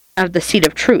of the seed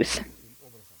of truth.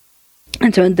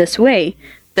 And so in this way,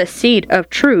 the seed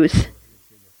of truth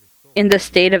in the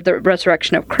state of the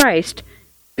resurrection of Christ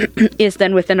is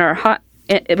then within our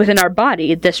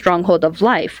body, the stronghold of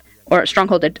life, or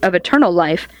stronghold of eternal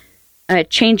life,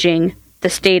 changing the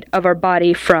state of our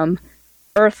body from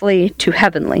earthly to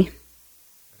heavenly.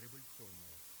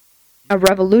 A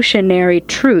revolutionary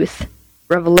truth.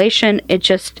 Revelation, it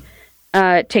just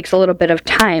takes a little bit of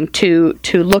time to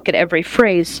look at every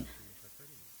phrase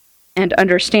and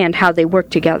understand how they work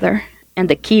together. And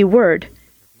the key word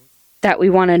that we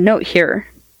want to note here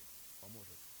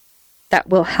that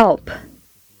will help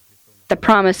the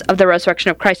promise of the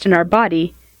resurrection of Christ in our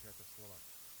body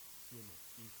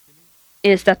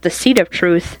is that the seed of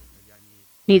truth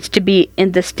needs to be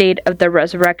in the state of the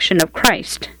resurrection of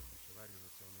Christ.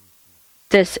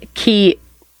 This key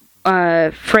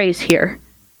phrase here.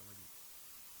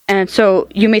 And so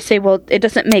you may say, well, it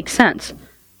doesn't make sense.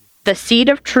 The seed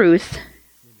of truth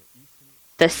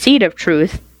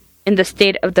in the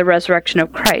state of the resurrection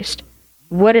of Christ.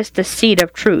 What is the seed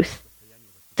of truth?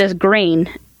 This grain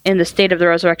in the state of the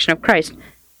resurrection of Christ.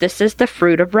 This is the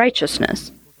fruit of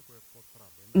righteousness.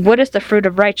 What is the fruit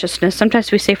of righteousness?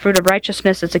 Sometimes we say fruit of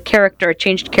righteousness is a character, a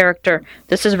changed character.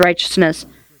 This is righteousness.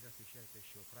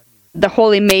 The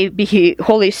holy may be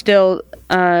holy still,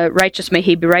 righteous may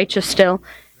he be righteous still.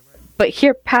 But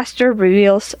here, Pastor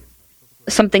reveals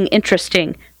something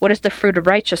interesting. What is the fruit of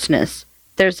righteousness?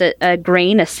 There's a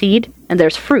grain, a seed, and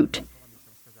there's fruit.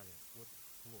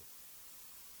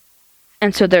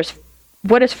 And so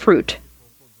what is fruit?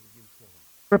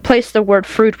 Replace the word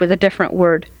fruit with a different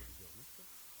word.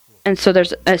 And so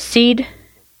there's a seed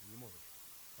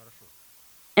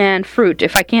and fruit.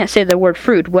 If I can't say the word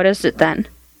fruit, what is it then?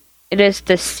 It is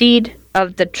the seed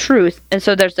of the truth. And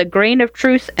so there's the grain of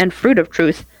truth and fruit of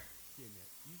truth.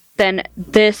 Then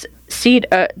this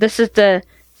is the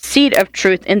seed of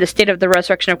truth in the state of the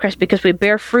resurrection of Christ, because we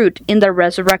bear fruit in the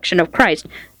resurrection of Christ.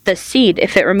 The seed,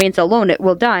 if it remains alone, it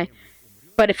will die.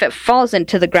 But if it falls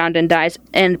into the ground and dies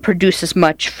and produces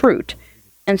much fruit.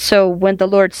 And so when the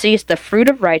Lord sees the fruit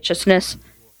of righteousness,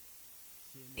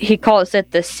 he calls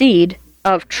it the seed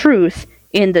of truth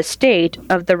in the state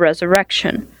of the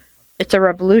resurrection. It's a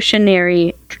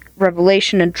revolutionary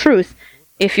revelation and truth.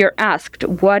 If you're asked,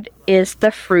 what is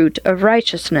the fruit of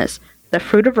righteousness? The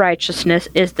fruit of righteousness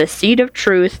is the seed of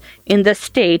truth in the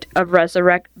state of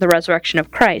the resurrection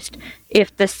of Christ.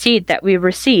 If the seed that we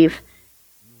receive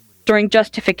during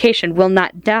justification will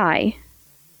not die,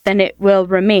 then it will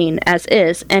remain as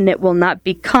is, and it will not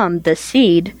become the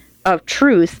seed of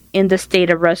truth in the state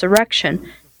of resurrection.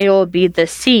 It will be the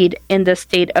seed in the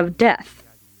state of death.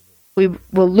 We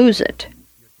will lose it.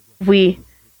 We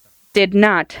did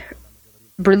not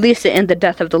release it in the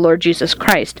death of the Lord Jesus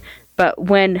Christ. But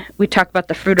when we talk about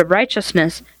the fruit of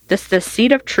righteousness, this is the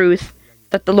seed of truth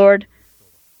that the Lord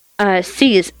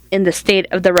sees in the state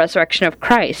of the resurrection of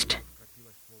Christ.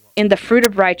 In the fruit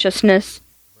of righteousness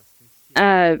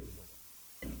came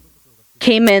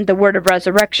in the word of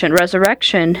resurrection.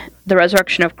 The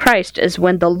resurrection of Christ, is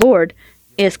when the Lord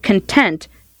is content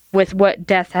with what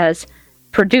death has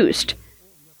produced.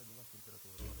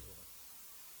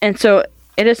 And so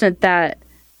it isn't that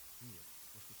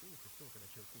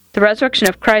the resurrection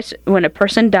of Christ, when a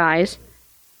person dies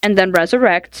and then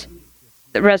resurrects,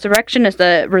 the resurrection is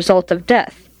the result of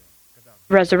death.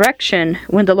 Resurrection,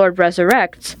 when the Lord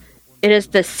resurrects, it is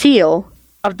the seal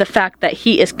of the fact that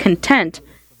he is content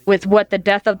with what the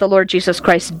death of the Lord Jesus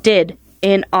Christ did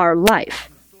in our life.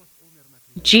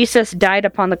 Jesus died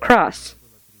upon the cross,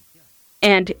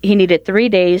 and he needed 3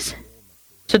 days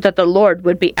so that the Lord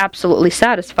would be absolutely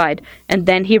satisfied, and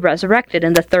then he resurrected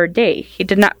in the third day. He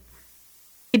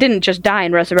didn't just die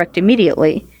and resurrect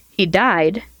immediately. He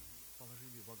died.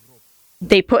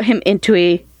 They put him into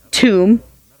a tomb,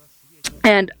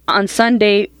 and on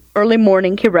Sunday, early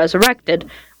morning, he resurrected.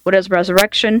 What is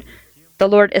resurrection? The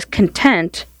Lord is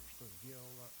content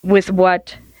with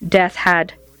what death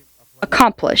had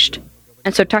accomplished.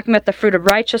 And so talking about the fruit of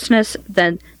righteousness,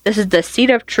 then this is the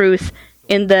seed of truth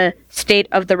in the state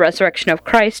of the resurrection of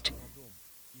Christ,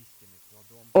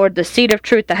 or the seed of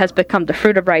truth that has become the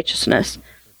fruit of righteousness.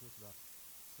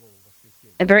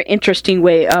 A very interesting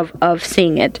way of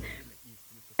seeing it.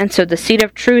 And so the seed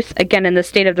of truth, again, in the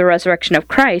state of the resurrection of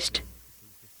Christ,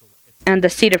 and the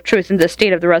seed of truth in the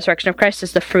state of the resurrection of Christ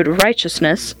is the fruit of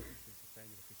righteousness.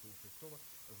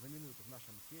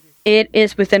 It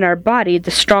is within our body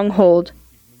the stronghold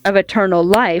of eternal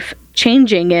life,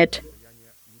 changing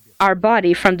our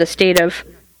body from the state of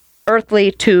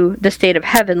earthly to the state of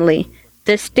heavenly.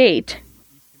 This state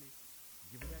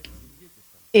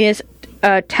is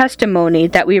a testimony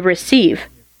that we receive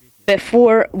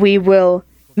before we will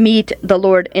meet the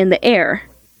Lord in the air,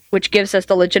 which gives us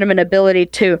the legitimate ability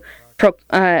to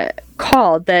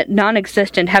call the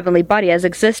non-existent heavenly body as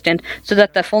existent, so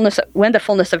that when the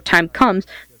fullness of time comes,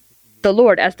 the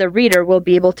Lord, as the reader, will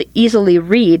be able to easily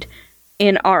read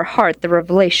in our heart the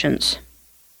revelations.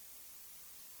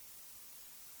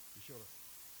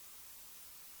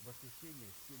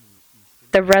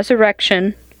 The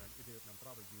resurrection,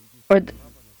 or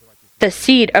the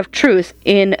seed of truth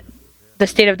in the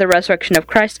state of the resurrection of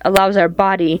Christ, allows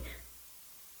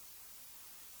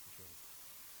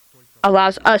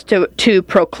us to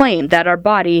proclaim that our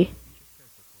body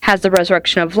has the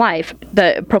resurrection of life,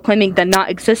 proclaiming the not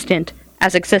existent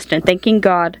as existent, thanking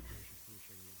God.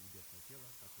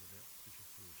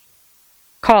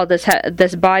 Call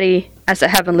this body as a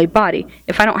heavenly body.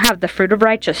 If I don't have the fruit of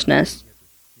righteousness,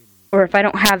 or if I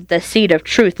don't have the seed of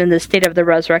truth in the state of the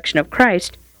resurrection of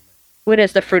Christ, what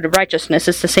is the fruit of righteousness?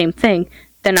 It's the same thing.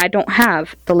 Then I don't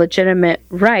have the legitimate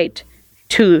right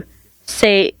to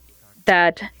say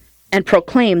that and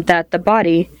proclaim that the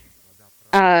body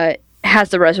has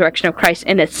the resurrection of Christ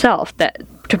in itself, that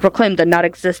to proclaim the not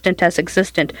existent as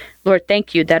existent. Lord,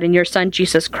 thank you that in your Son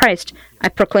Jesus Christ, I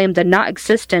proclaim the not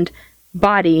existent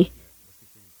body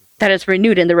that is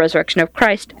renewed in the resurrection of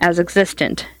Christ as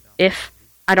existent. If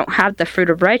I don't have the fruit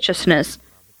of righteousness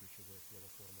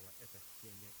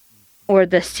or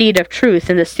the seed of truth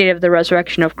in the state of the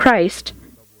resurrection of Christ,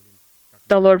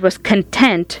 the Lord was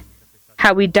content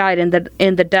how we died in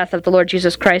the death of the Lord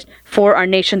Jesus Christ for our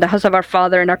nation, the house of our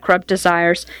Father, and our corrupt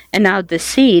desires. And now the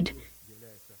seed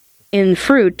in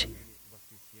fruit,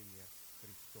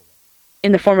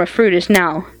 in the form of fruit, is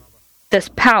now this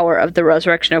power of the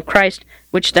resurrection of Christ,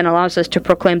 which then allows us to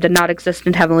proclaim the not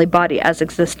existent heavenly body as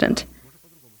existent.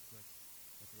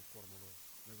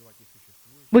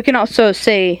 We can also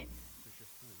say,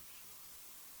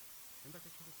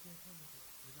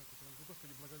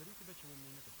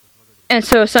 and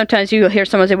so sometimes you'll hear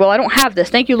someone say, well, I don't have this.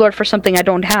 Thank you, Lord, for something I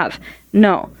don't have.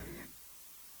 No.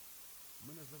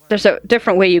 There's a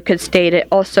different way you could state it.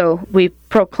 Also, we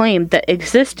proclaim the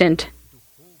existent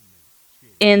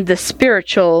in the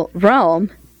spiritual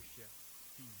realm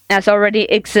as already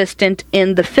existent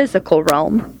in the physical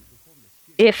realm.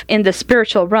 If in the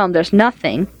spiritual realm there's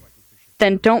nothing,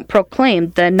 then don't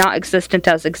proclaim the not existent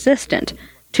as existent.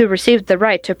 To receive the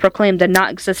right to proclaim the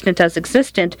not existent as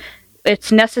existent,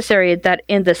 it's necessary that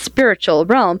in the spiritual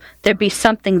realm there be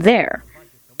something there.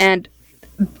 And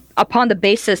upon the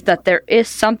basis that there is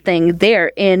something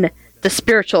there in the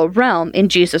spiritual realm in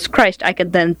Jesus Christ, I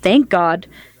can then thank God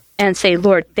and say,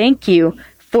 Lord, thank you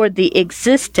for the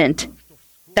existent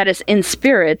that is in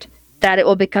spirit, that it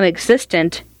will become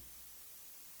existent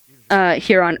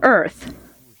here on earth.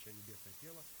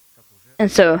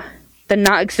 And so the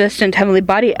not existent heavenly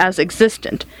body as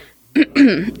existent.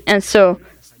 And so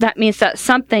that means that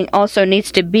something also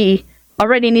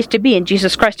already needs to be in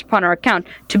Jesus Christ upon our account.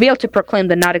 To be able to proclaim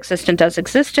the not existent as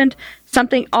existent,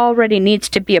 something already needs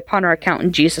to be upon our account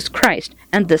in Jesus Christ.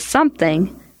 And this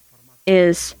something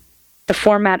is the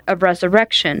format of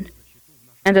resurrection.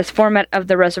 And this format of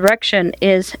the resurrection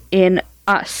is in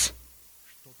us.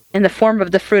 In the form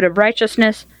of the fruit of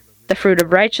righteousness. The fruit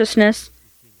of righteousness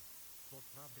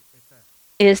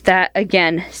is that,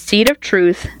 again, seed of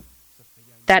truth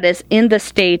that is in the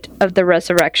state of the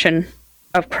resurrection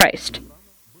of Christ.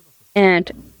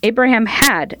 And Abraham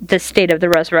had this state of the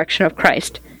resurrection of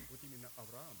Christ.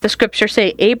 The scriptures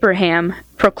say Abraham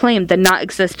proclaimed the not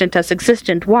existent as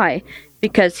existent. Why?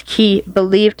 Because he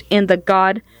believed in the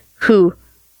God who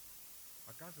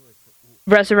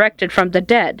resurrected from the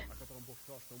dead.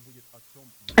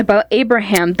 About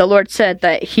Abraham, the Lord said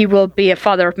that he will be a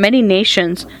father of many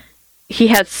nations. He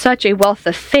had such a wealth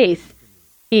of faith.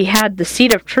 He had the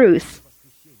seed of truth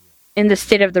in the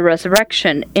state of the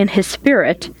resurrection in his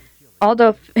spirit.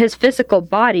 Although his physical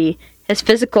body, his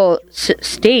physical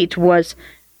state was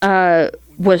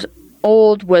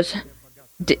old, was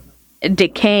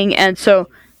decaying, and so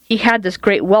he had this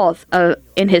great wealth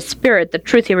in his spirit, the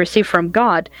truth he received from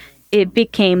God. It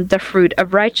became the fruit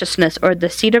of righteousness, or the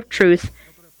seed of truth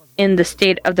in the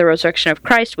state of the resurrection of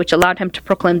Christ, which allowed him to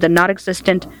proclaim the not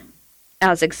existent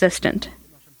as existent.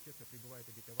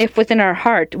 If within our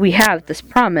heart we have this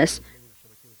promise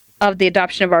of the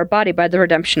adoption of our body by the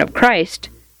redemption of Christ,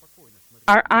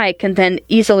 our eye can then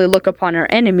easily look upon our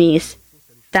enemies,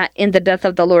 that in the death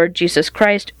of the Lord Jesus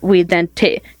Christ we then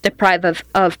deprive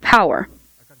of power.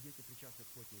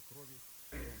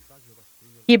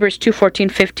 Hebrews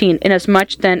 2:14-15.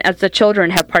 Inasmuch then as the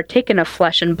children have partaken of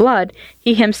flesh and blood,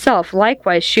 he himself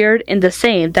likewise shared in the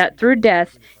same, that through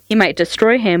death he might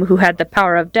destroy him who had the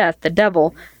power of death, the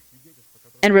devil,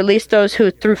 and release those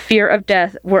who through fear of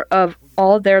death were of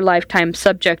all their lifetime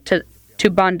subject to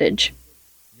bondage.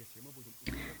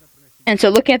 And so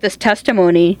looking at this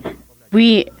testimony,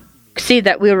 we see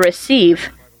that we'll receive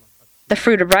the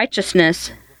fruit of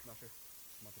righteousness.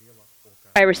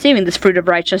 By receiving this fruit of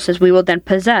righteousness, we will then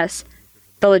possess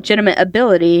the legitimate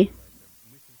ability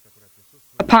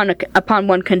upon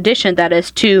one condition, that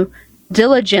is to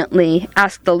diligently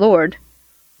ask the Lord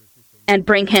and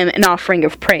bring him an offering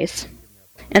of praise.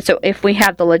 And so if we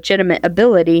have the legitimate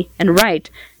ability and right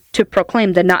to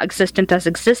proclaim the not existent as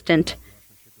existent,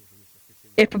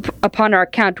 if upon our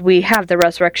account we have the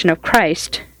resurrection of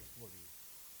Christ,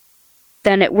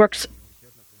 then it works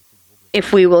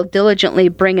if we will diligently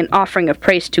bring an offering of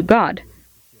praise to God.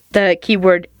 The key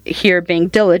word here being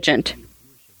diligent.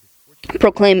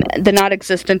 Proclaim the not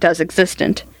existent as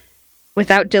existent.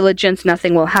 Without diligence,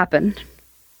 nothing will happen.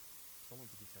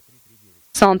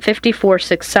 Psalm 54,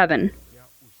 6, 7.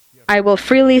 I will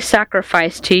freely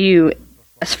sacrifice to you,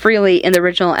 as freely in the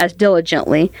original as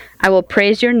diligently. I will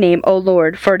praise your name, O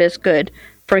Lord, for it is good.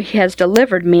 For he has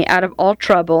delivered me out of all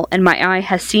trouble, and my eye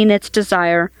has seen its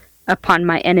desire upon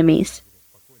my enemies.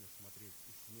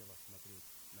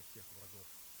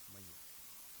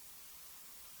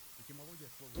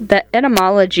 The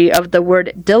etymology of the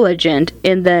word diligent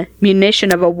in the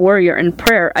munition of a warrior in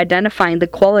prayer, identifying the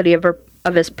quality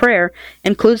of his prayer,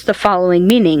 includes the following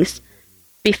meanings: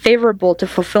 be favorable to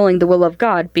fulfilling the will of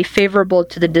God, be favorable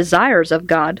to the desires of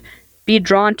God, be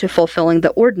drawn to fulfilling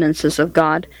the ordinances of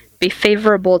God, be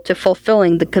favorable to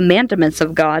fulfilling the commandments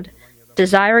of God,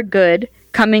 desire good,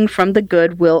 coming from the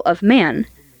good will of man,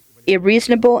 a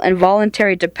reasonable and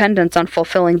voluntary dependence on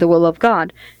fulfilling the will of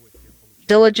God.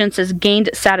 Diligence is gained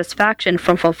satisfaction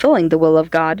from fulfilling the will of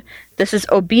God. This is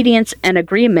obedience and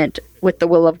agreement with the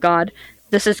will of God.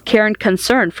 This is care and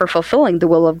concern for fulfilling the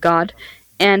will of God.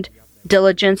 And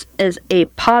diligence is a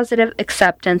positive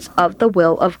acceptance of the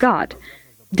will of God.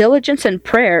 Diligence in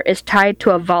prayer is tied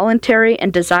to a voluntary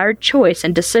and desired choice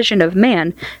and decision of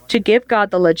man to give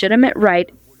God the legitimate right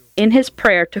in his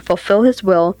prayer to fulfill his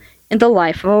will in the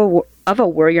life of a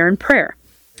warrior in prayer.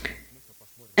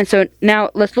 And so now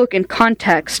let's look in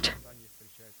context.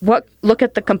 Look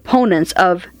at the components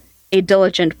of a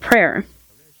diligent prayer.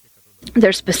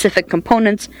 There's specific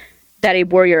components that a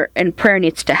warrior in prayer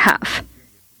needs to have.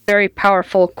 Very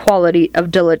powerful quality of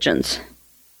diligence.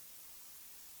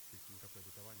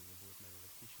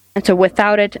 And so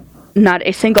without it, not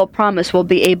a single promise will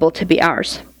be able to be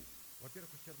ours.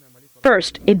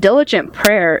 First, a diligent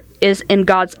prayer is in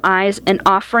God's eyes an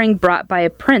offering brought by a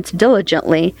prince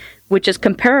diligently, which is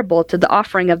comparable to the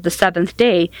offering of the seventh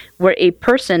day, where a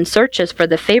person searches for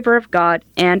the favor of God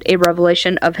and a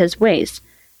revelation of his ways.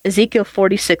 Ezekiel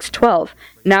 46:12.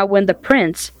 Now when the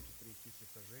prince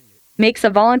makes a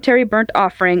voluntary burnt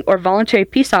offering or voluntary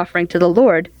peace offering to the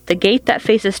Lord, the gate that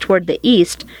faces toward the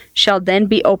east shall then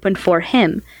be opened for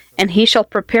him, and he shall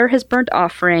prepare his burnt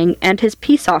offering and his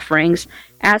peace offerings,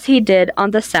 as he did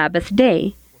on the Sabbath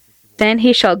day. Then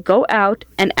he shall go out,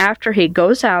 and after he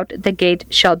goes out, the gate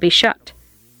shall be shut.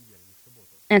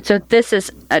 And so this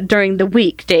is during the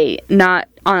weekday, not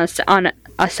on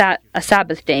a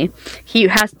Sabbath day. He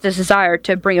has the desire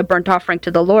to bring a burnt offering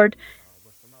to the Lord.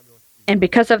 And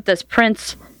because of this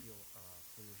prince,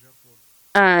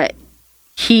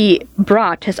 he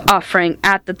brought his offering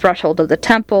at the threshold of the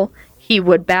temple. He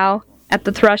would bow at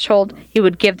the threshold. He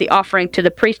would give the offering to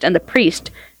the priest, and the priest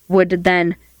would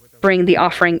then bring the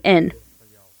offering in.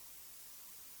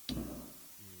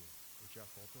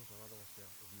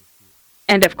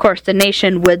 And of course, the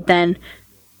nation would then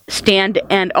stand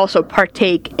and also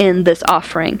partake in this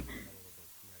offering.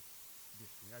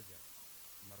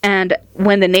 And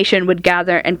when the nation would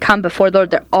gather and come before the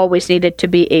Lord, there always needed to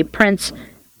be a prince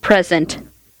present.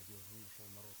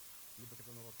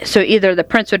 So either the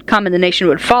prince would come and the nation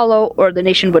would follow, or the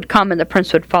nation would come and the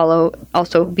prince would follow,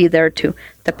 also be there too.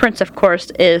 The prince, of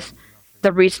course, is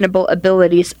the reasonable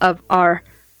abilities of our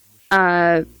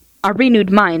renewed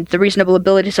mind, the reasonable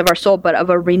abilities of our soul, but of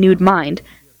a renewed mind.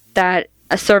 That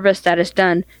a service that is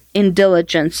done in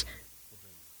diligence.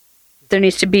 There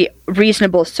needs to be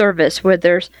reasonable service where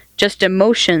there's just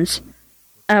emotions,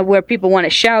 where people want to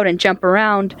shout and jump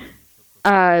around,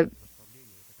 and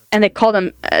they call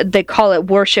it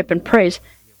worship and praise,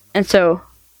 and so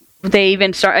they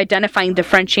even start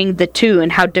differentiating the two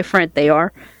and how different they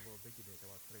are.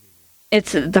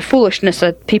 It's the foolishness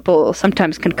that people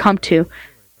sometimes can come to,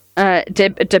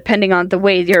 depending on the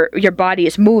way your body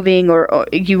is moving, or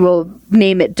you will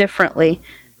name it differently.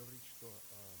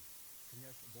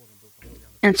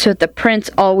 And so the prince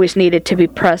always needed to be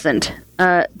present.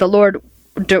 The Lord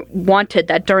wanted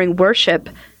that during worship,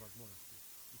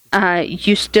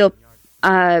 you still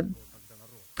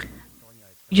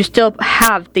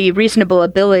have the reasonable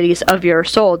abilities of your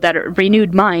soul, that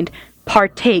renewed mind,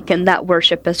 partake in that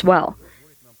worship as well.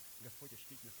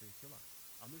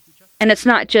 And it's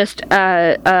not just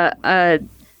a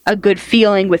good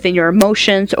feeling within your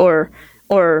emotions, or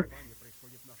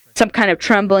some kind of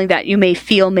trembling that you may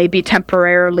feel maybe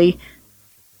temporarily.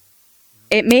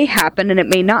 It may happen and it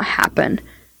may not happen,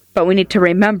 but we need to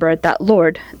remember that,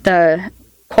 Lord, the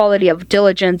quality of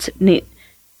diligence,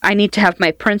 I need to have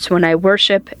my prince when I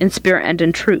worship in spirit and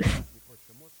in truth.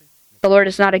 The Lord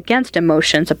is not against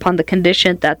emotions upon the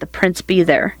condition that the prince be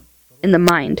there in the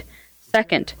mind.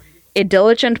 Second, a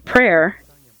diligent prayer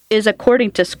is,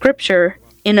 according to Scripture,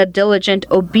 in a diligent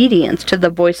obedience to the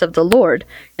voice of the Lord,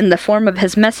 in the form of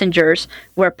his messengers,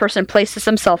 where a person places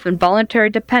himself in voluntary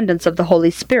dependence of the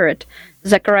Holy Spirit.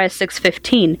 Zechariah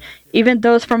 6:15. Even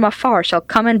those from afar shall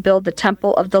come and build the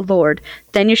temple of the Lord.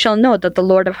 Then you shall know that the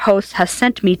Lord of hosts has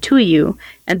sent me to you,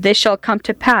 and this shall come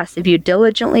to pass if you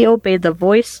diligently obey the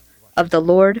voice of the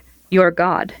Lord your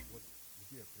God.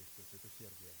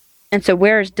 And so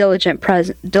where is diligence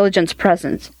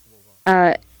present?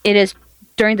 It is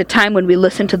during the time when we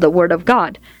listen to the Word of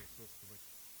God.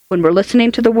 When we're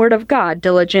listening to the Word of God,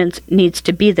 diligence needs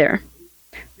to be there.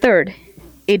 Third,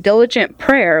 a diligent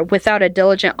prayer without a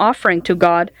diligent offering to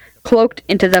God, cloaked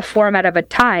into the format of a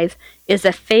tithe, is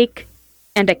a fake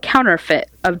and a counterfeit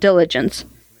of diligence.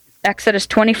 Exodus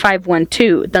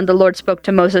 25:1-2. Then the Lord spoke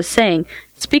to Moses, saying,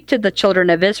 Speak to the children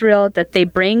of Israel that they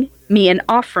bring me an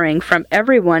offering from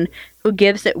everyone who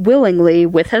gives it willingly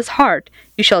with his heart.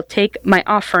 You shall take my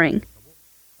offering.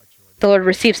 The Lord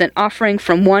receives an offering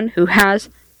from one who has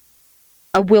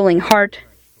a willing heart,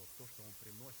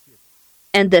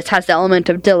 and this has the element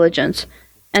of diligence.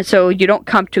 And so you don't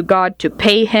come to God to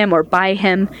pay him or buy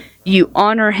him. You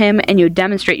honor him and you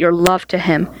demonstrate your love to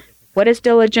him. What is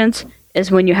diligence? Is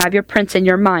when you have your prince in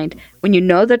your mind, when you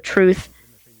know the truth.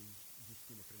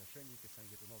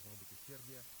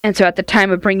 And so at the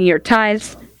time of bringing your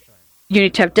tithes, you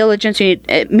need to have diligence,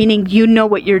 meaning you know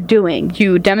what you're doing.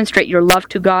 You demonstrate your love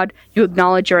to God. You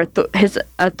acknowledge his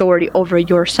authority over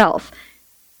yourself.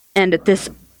 And this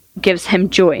gives him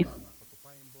joy.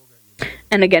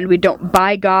 And again, we don't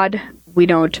buy God. We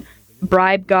don't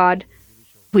bribe God.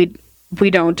 We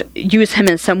don't use him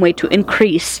in some way to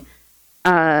increase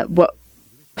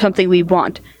something we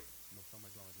want.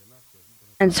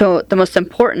 And so the most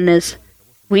important is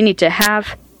we need to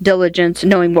have diligence,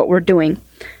 knowing what we're doing.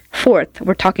 Fourth,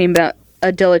 we're talking about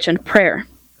a diligent prayer.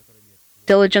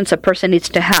 Diligence a person needs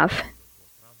to have.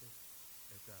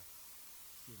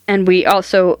 And we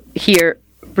also here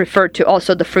refer to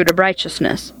also the fruit of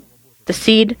righteousness, the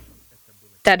seed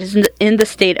that is in the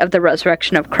state of the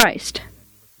resurrection of Christ.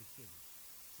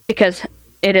 Because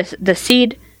it is the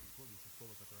seed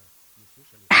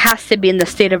has to be in the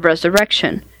state of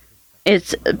resurrection.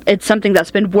 It's something that's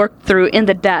been worked through in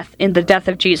the death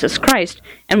of Jesus Christ.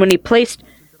 And when he placed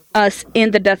us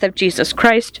in the death of Jesus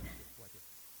Christ,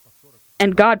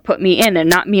 and God put me in and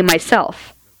not me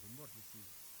myself.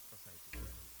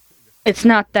 It's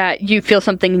not that you feel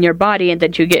something in your body and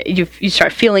that you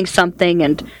start feeling something,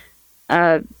 and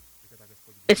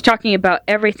it's talking about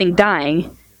everything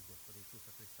dying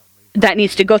that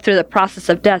needs to go through the process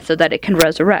of death so that it can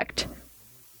resurrect.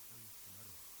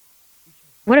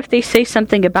 What if they say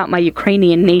something about my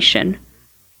Ukrainian nation?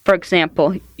 For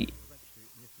example,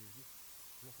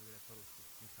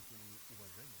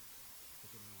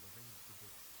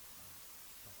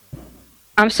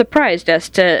 I'm surprised as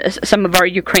to some of our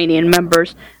Ukrainian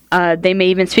members. They may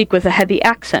even speak with a heavy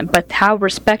accent, but how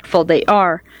respectful they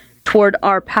are toward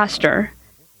our pastor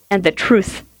and the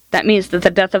truth. That means that the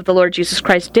death of the Lord Jesus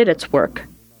Christ did its work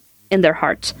in their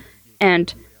hearts.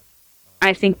 And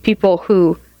I think people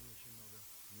who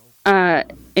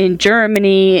in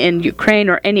Germany, in Ukraine,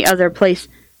 or any other place.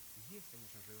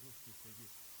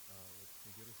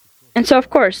 And so,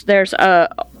 of course, there's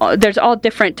all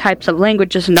different types of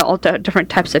languages and all different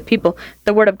types of people.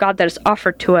 The Word of God that is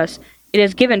offered to us, it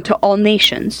is given to all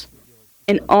nations,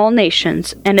 in all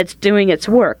nations, and it's doing its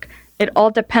work. It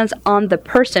all depends on the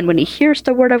person when he hears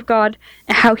the Word of God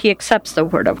and how he accepts the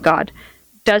Word of God.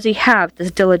 Does he have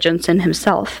this diligence in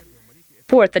himself?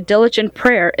 Fourth, a diligent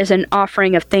prayer is an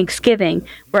offering of thanksgiving,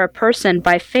 where a person,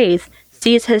 by faith,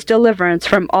 sees his deliverance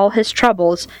from all his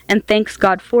troubles and thanks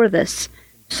God for this.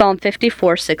 Psalm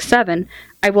 54:6-7.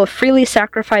 I will freely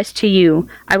sacrifice to you.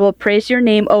 I will praise your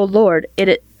name, O Lord,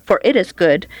 for it is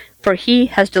good. For he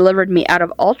has delivered me out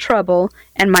of all trouble,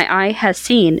 and my eye has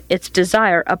seen its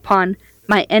desire upon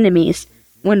my enemies.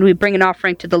 When we bring an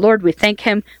offering to the Lord, we thank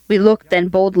him. We look then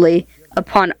boldly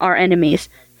upon our enemies.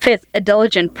 Fifth, a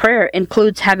diligent prayer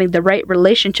includes having the right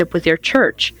relationship with your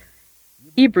church.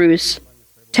 Hebrews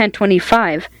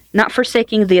 10:25. Not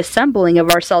forsaking the assembling of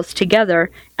ourselves together,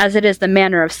 as it is the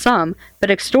manner of some, but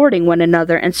exhorting one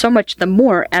another, and so much the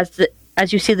more as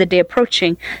you see the day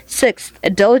approaching. Sixth, a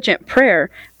diligent prayer,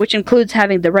 which includes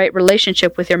having the right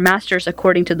relationship with your masters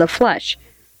according to the flesh.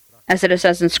 As it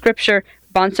says in Scripture,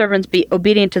 bondservants, be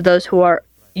obedient to those who are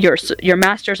your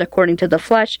masters according to the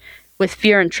flesh, with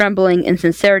fear and trembling and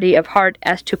sincerity of heart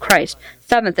as to Christ.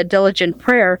 Seventh, a diligent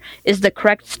prayer is the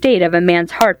correct state of a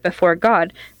man's heart before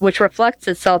God, which reflects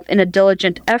itself in a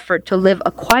diligent effort to live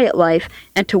a quiet life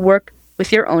and to work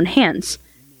with your own hands.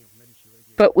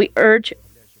 But we urge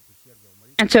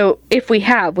And so if we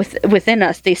have within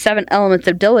us these 7 elements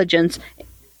of diligence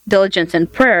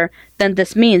and prayer, then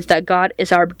this means that God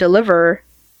is our deliverer,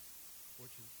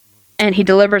 and he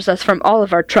delivers us from all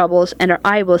of our troubles, and our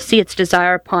eye will see its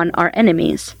desire upon our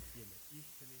enemies.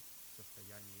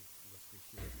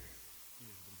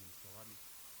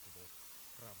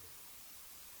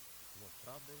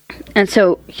 And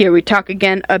so here we talk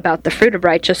again about the fruit of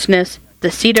righteousness,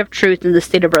 the seed of truth, and the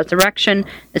seed of resurrection.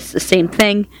 It's the same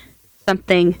thing,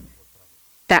 something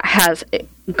that has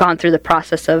gone through the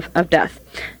process of death.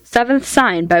 7th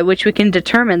sign by which we can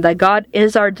determine that God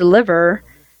is our deliverer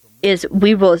is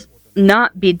we will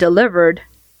not be delivered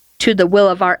to the will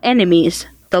of our enemies.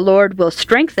 The Lord will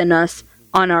strengthen us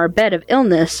on our bed of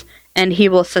illness, and he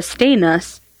will sustain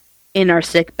us in our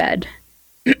sick bed.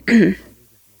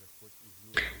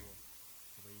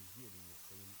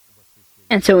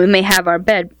 And so we may have our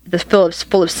bed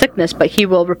full of sickness, but he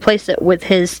will replace it with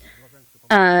his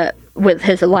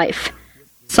life.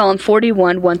 Psalm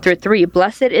 41, 1-3.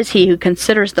 Blessed is he who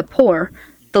considers the poor.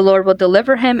 The Lord will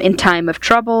deliver him in time of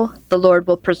trouble. The Lord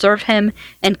will preserve him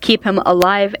and keep him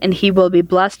alive, and he will be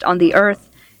blessed on the earth.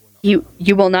 You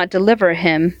will not deliver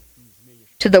him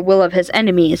to the will of his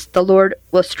enemies. The Lord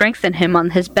will strengthen him on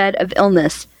his bed of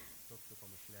illness.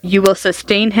 You will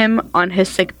sustain him on his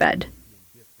sick bed.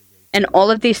 And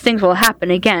all of these things will happen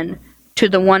again to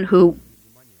the one who,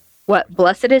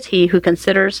 blessed is he who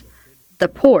considers the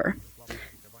poor.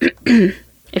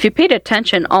 If you paid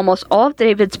attention, almost all of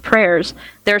David's prayers,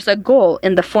 there's a goal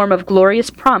in the form of glorious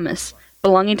promise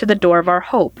belonging to the door of our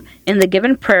hope. In the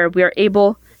given prayer, we are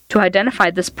able to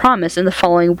identify this promise in the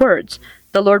following words.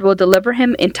 The Lord will deliver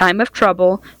him in time of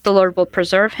trouble. The Lord will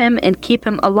preserve him and keep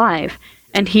him alive,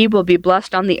 and he will be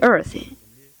blessed on the earth.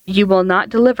 You will not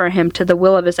deliver him to the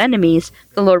will of his enemies.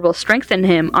 The Lord will strengthen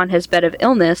him on his bed of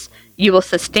illness. You will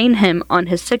sustain him on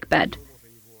his sick bed.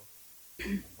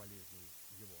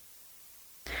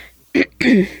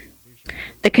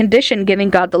 The condition giving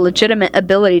God the legitimate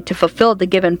ability to fulfill the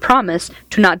given promise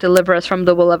to not deliver us from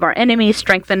the will of our enemies,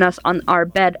 strengthen us on our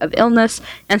bed of illness,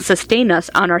 and sustain us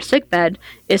on our sick bed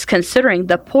is considering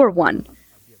the poor one.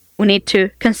 We need to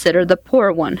consider the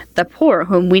poor one. The poor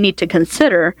whom we need to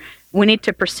consider, we need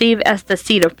to perceive as the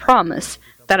seed of promise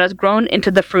that has grown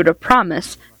into the fruit of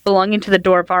promise, belonging to the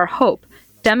door of our hope,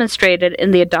 demonstrated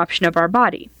in the adoption of our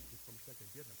body.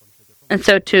 And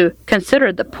so to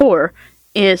consider the poor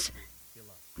is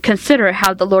consider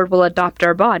how the Lord will adopt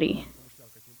our body.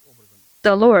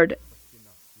 The Lord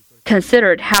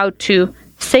considered how to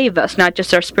save us, not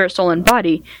just our spirit, soul, and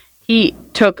body. He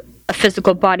took a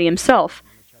physical body himself.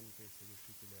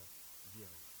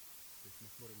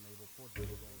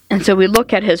 And so we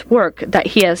look at his work that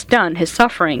he has done, his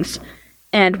sufferings,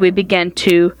 and we begin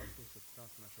to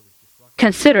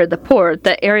consider the poor,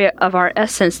 the area of our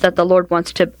essence that the Lord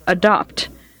wants to adopt.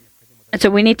 And so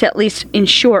we need to at least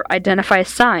identify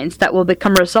signs that will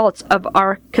become results of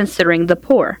our considering the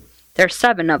poor. There are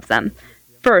 7 of them.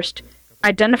 First,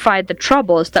 identify the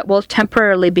troubles that will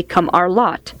temporarily become our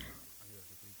lot.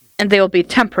 And they will be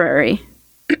temporary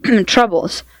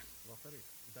troubles.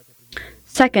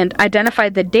 Second, identify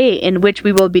the day in which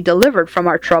we will be delivered from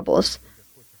our troubles.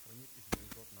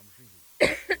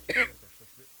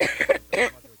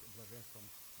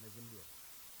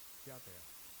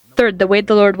 Third, the way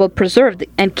the Lord will preserve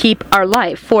and keep our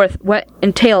life. Fourth, what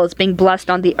entails being blessed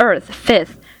on the earth.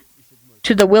 Fifth,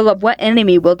 to the will of what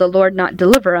enemy will the Lord not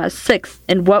deliver us? Sixth,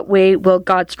 in what way will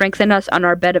God strengthen us on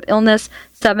our bed of illness?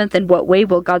 Seventh, in what way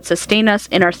will God sustain us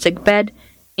in our sick bed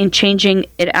in changing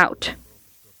it out?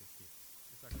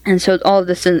 And so all of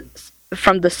this is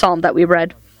from the psalm that we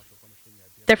read.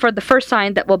 Therefore, the first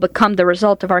sign that will become the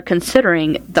result of our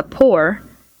considering the poor,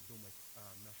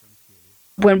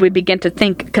 when we begin to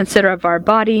consider of our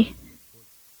body,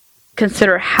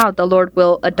 consider how the Lord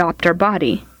will adopt our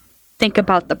body. Think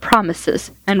about the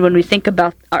promises. And when we think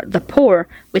about the poor,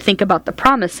 we think about the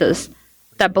promises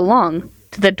that belong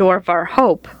to the door of our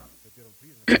hope.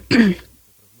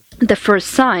 The first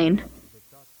sign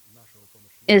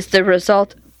is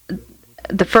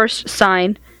the first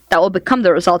sign that will become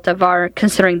the result of our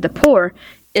considering the poor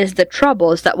is the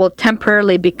troubles that will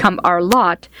temporarily become our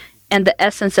lot. And the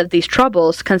essence of these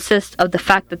troubles consists of the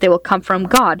fact that they will come from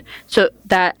God, so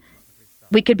that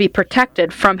we could be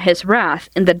protected from his wrath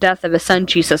in the death of his son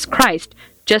Jesus Christ.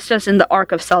 Just as in the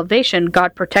ark of salvation,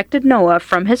 God protected Noah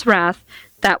from his wrath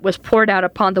that was poured out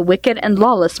upon the wicked and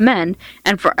lawless men,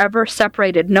 and forever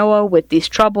separated Noah with these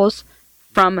troubles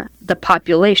from the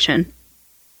population.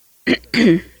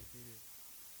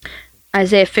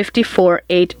 Isaiah 54,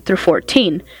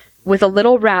 8-14. With a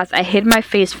little wrath I hid my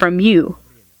face from you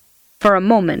for a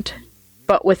moment,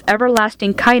 But with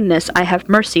everlasting kindness I have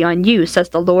mercy on you, says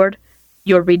the Lord,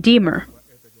 your Redeemer.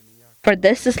 For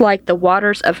this is like the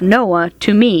waters of Noah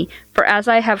to me. For as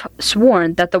I have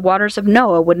sworn that the waters of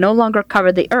Noah would no longer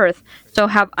cover the earth, so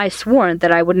have I sworn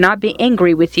that I would not be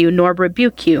angry with you nor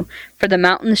rebuke you. For the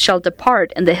mountains shall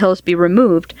depart and the hills be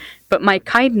removed, but my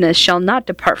kindness shall not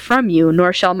depart from you,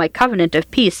 nor shall my covenant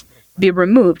of peace be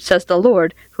removed, says the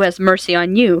Lord, who has mercy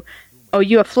on you. O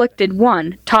you afflicted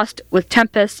one, tossed with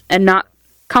tempests and not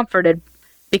comforted,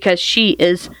 because she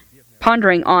is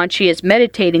pondering on, she is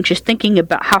meditating, she's thinking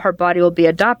about how her body will be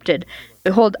adopted.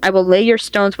 Behold, I will lay your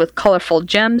stones with colorful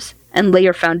gems, and lay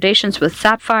your foundations with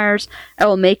sapphires. I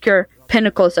will make your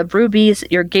pinnacles of rubies,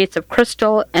 your gates of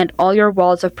crystal, and all your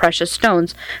walls of precious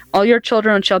stones. All your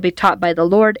children shall be taught by the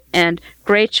Lord, and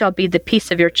great shall be the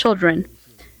peace of your children.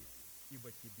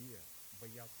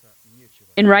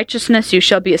 In righteousness you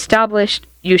shall be established,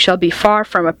 you shall be far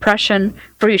from oppression,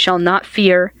 for you shall not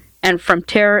fear, and from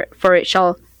terror, for it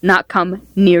shall not come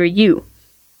near you.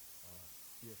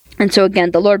 And so again,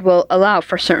 the Lord will allow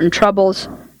for certain troubles,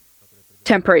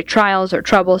 temporary trials or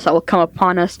troubles that will come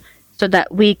upon us, so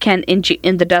that we can,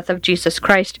 in the death of Jesus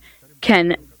Christ,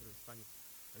 can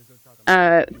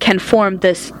form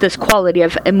this quality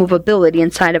of immovability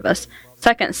inside of us.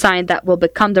 Second sign that will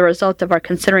become the result of our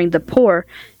considering the poor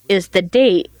is the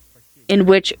day in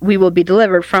which we will be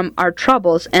delivered from our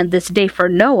troubles. And this day for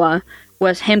Noah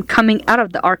was him coming out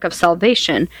of the ark of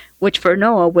salvation, which for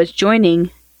Noah was joining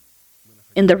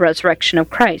in the resurrection of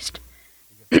Christ.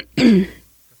 And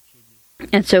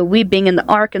so we being in the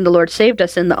ark, and the Lord saved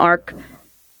us in the ark,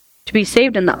 to be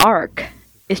saved in the ark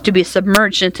is to be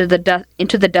submerged into the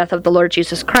death of the Lord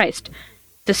Jesus Christ.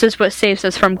 This is what saves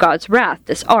us from God's wrath,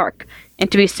 this ark.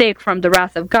 And to be saved from the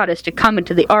wrath of God is to come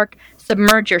into the ark,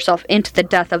 submerge yourself into the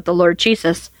death of the Lord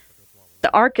Jesus.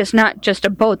 The ark is not just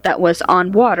a boat that was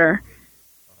on water.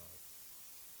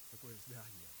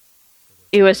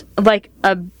 It was like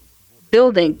a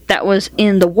building that was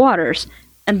in the waters,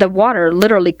 and the water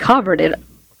literally covered it.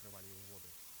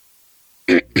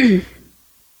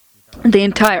 The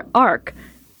entire ark.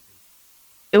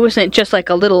 It wasn't just like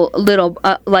a little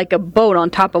like a boat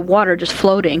on top of water just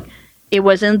floating. It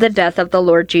was in the death of the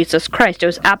Lord Jesus Christ. It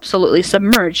was absolutely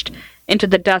submerged into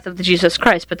the death of Jesus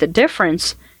Christ. But the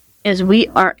difference is we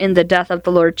are in the death of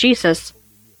the Lord Jesus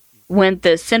when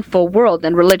the sinful world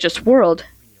and religious world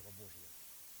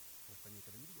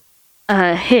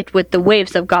hit with the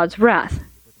waves of God's wrath,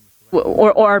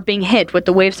 or are being hit with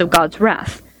the waves of God's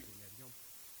wrath.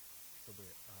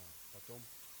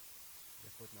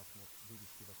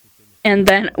 And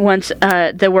then once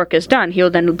the work is done, He'll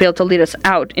then be able to lead us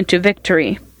out into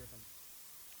victory.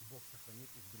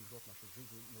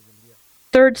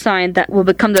 Third sign that will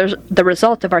become the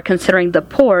result of our considering the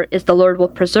poor is the Lord will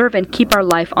preserve and keep our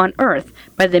life on earth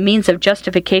by the means of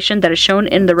justification that is shown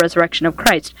in the resurrection of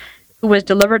Christ, who was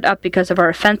delivered up because of our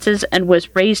offenses and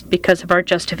was raised because of our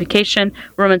justification.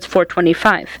 Romans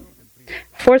 4:25.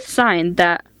 Fourth sign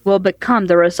that will become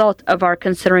the result of our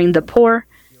considering the poor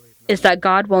is that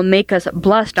God will make us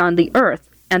blessed on the earth,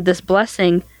 and this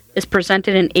blessing is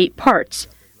presented in 8 parts,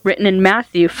 written in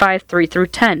Matthew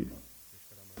 5:3-10.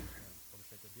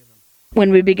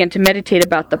 When we begin to meditate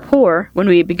about the poor, when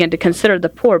we begin to consider the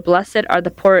poor, blessed are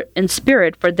the poor in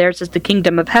spirit, for theirs is the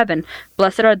kingdom of heaven.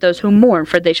 Blessed are those who mourn,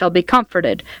 for they shall be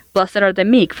comforted. Blessed are the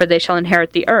meek, for they shall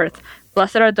inherit the earth.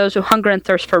 Blessed are those who hunger and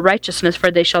thirst for righteousness, for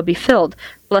they shall be filled.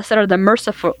 Blessed are the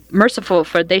merciful,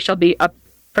 for they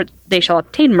shall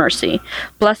obtain mercy.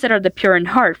 Blessed are the pure in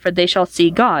heart, for they shall see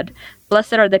God.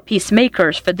 Blessed are the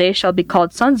peacemakers, for they shall be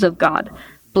called sons of God.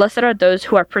 Blessed are those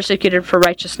who are persecuted for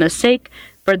righteousness' sake,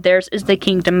 for theirs is the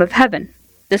kingdom of heaven.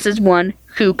 This is one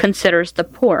who considers the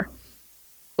poor.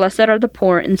 Blessed are the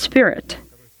poor in spirit.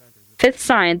 Fifth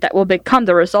sign that will become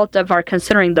the result of our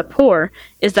considering the poor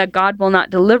is that God will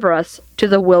not deliver us to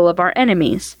the will of our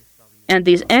enemies. And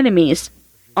these enemies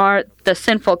are the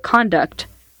sinful conduct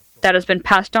that has been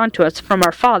passed on to us from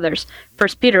our fathers.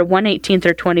 1 Peter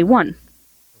 1:18-21.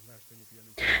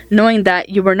 Knowing that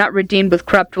you were not redeemed with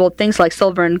corruptible things like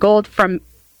silver and gold from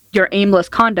your aimless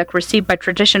conduct received by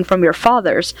tradition from your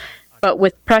fathers, but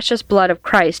with precious blood of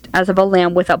Christ, as of a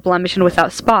lamb without blemish and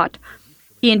without spot.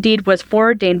 He indeed was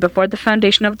foreordained before the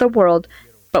foundation of the world,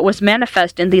 but was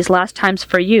manifest in these last times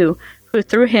for you, who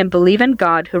through him believe in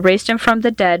God, who raised him from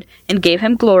the dead and gave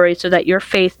him glory, so that your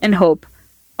faith and hope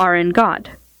are in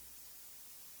God.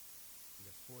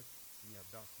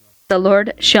 The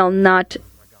Lord shall not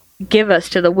give us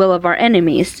to the will of our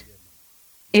enemies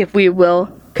if we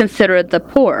will consider the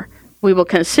poor. We will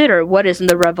consider what is in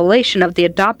the revelation of the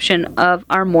adoption of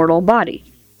our mortal body.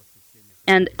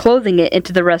 and clothing it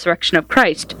into the resurrection of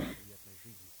Christ.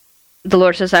 The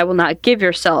Lord says, I will not give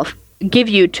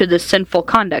you to this sinful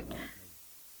conduct.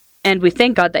 And we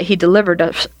thank God that He delivered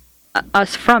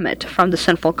us from it, from the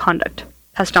sinful conduct,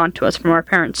 passed on to us from our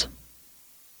parents.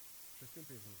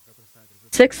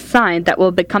 Sixth sign that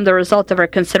will become the result of our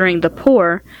considering the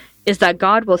poor is that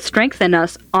God will strengthen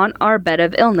us on our bed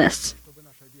of illness,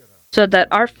 so that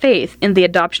our faith in the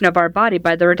adoption of our body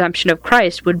by the redemption of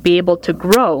Christ would be able to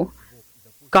grow.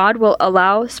 God will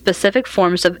allow specific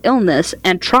forms of illness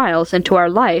and trials into our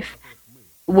life,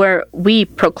 where we,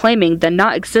 proclaiming the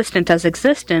not existent as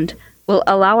existent, will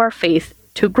allow our faith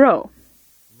to grow.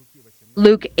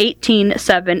 Luke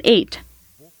 18:7-8.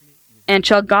 And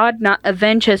shall God not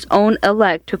avenge His own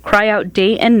elect who cry out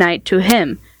day and night to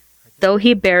Him, though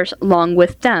He bears long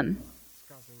with them?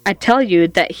 I tell you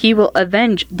that He will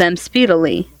avenge them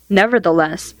speedily.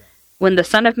 Nevertheless, when the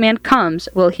Son of Man comes,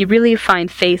 will He really find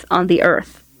faith on the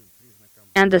earth?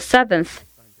 And the seventh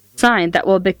sign that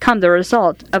will become the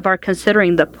result of our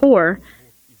considering the poor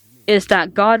is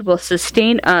that God will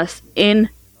sustain us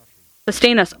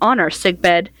on our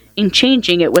sickbed, in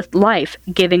changing it with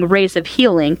life-giving rays of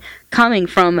healing coming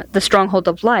from the stronghold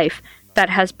of life that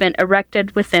has been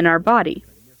erected within our body.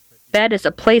 Bed is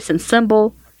a place and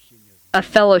symbol of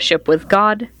fellowship with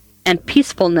God and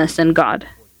peacefulness in God.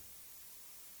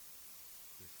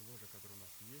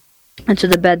 And so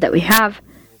the bed that we have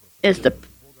is the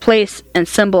place and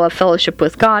symbol of fellowship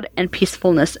with God and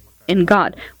peacefulness in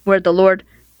God, where the Lord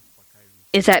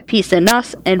is at peace in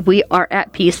us and we are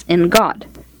at peace in God.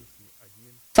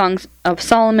 Songs of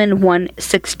Solomon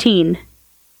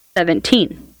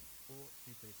 1:16-17.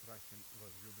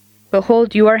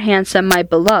 Behold, you are handsome, my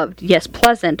beloved, yes,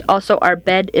 pleasant, also our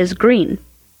bed is green.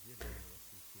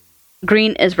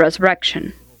 Green is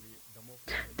resurrection.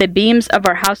 The beams of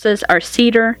our houses are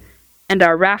cedar, and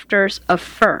our rafters of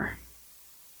fir.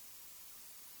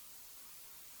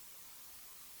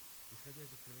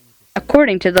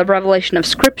 According to the revelation of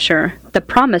Scripture, the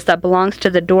promise that belongs to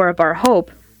the door of our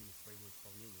hope,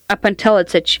 up until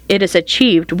it is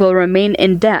achieved, will remain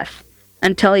in death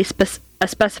until a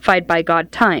specified by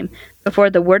God time, before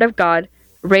the Word of God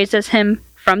raises Him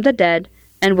from the dead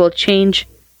and will change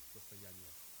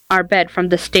our bed from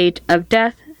the state of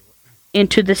death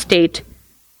into the state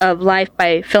of life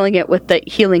by filling it with the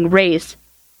healing rays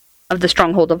of the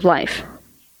stronghold of life.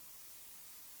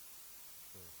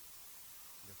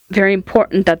 Very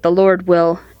important that the Lord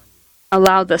will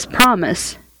allow this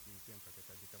promise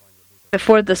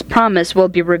before this promise will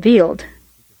be revealed,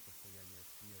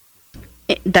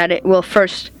 that it will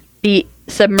first be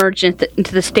submerged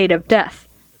into the state of death.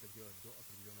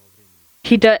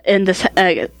 And this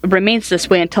remains this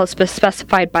way until it's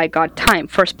specified by God time,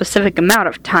 for a specific amount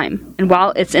of time. And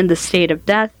while it's in the state of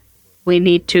death, we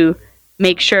need to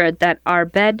make sure that our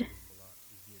bed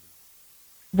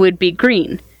would be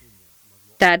green,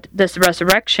 that this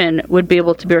resurrection would be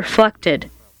able to be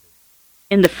reflected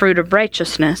in the fruit of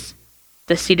righteousness,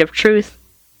 the seed of truth,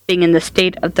 being in the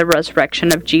state of the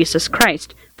resurrection of Jesus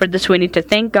Christ. For this we need to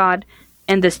thank God,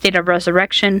 and the state of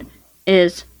resurrection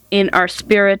is in our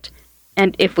spirit,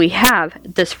 and if we have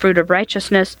this fruit of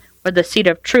righteousness, or the seed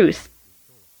of truth,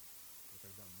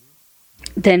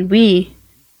 then we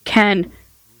can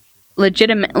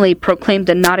legitimately proclaim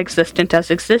the not existent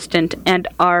as existent, and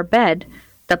our bed,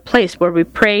 the place where we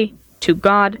pray to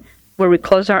God, where we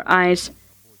close our eyes,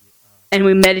 and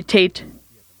we meditate,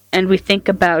 and we think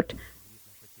about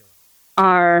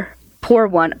our poor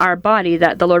one, our body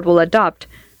that the Lord will adopt.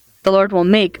 The Lord will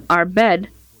make our bed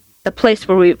the place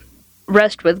where we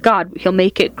rest with God. He'll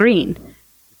make it green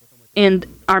in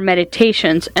our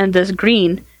meditations, and this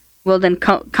green will then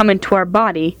come into our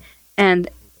body, and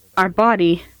our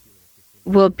body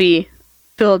will be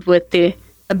filled with the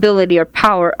ability or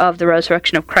power of the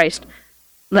resurrection of Christ.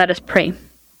 Let us pray.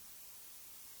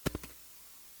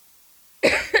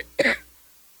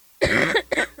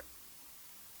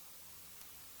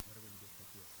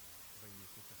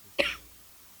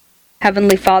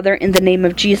 Heavenly Father, in the name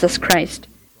of Jesus Christ,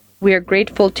 we are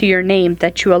grateful to your name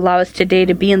that you allow us today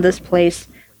to be in this place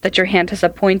that your hand has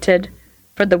appointed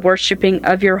for the worshiping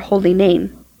of your holy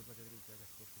name.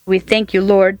 We thank you,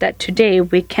 Lord, that today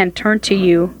we can turn to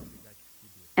you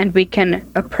and we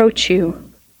can approach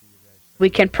you.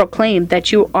 We can proclaim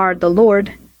that you are the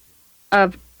Lord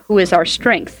who is our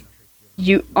strength.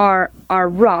 You are our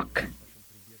rock.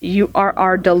 You are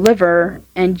our deliverer,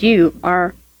 and you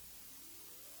are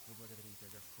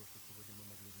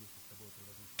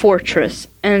fortress.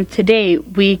 And today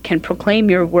we can proclaim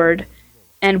your word,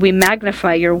 and we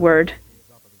magnify your word.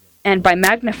 And by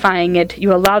magnifying it,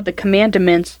 you allowed the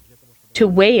commandments to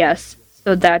weigh us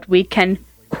so that we can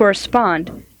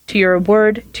correspond to your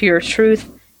word, to your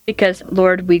truth, because,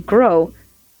 Lord, we grow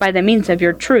by the means of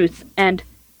your truth, and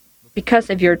because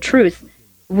of your truth,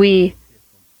 we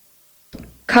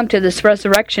come to this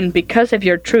resurrection because of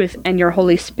your truth and your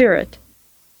Holy Spirit.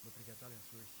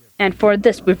 And for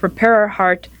this, we prepare our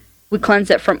heart, we cleanse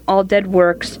it from all dead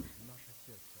works,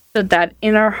 so that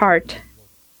in our heart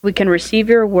we can receive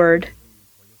your word.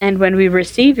 And when we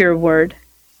receive your word,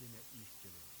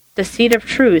 the seed of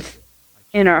truth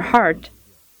in our heart,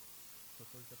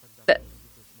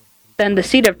 then the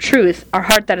seed of truth, our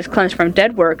heart that is cleansed from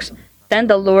dead works, then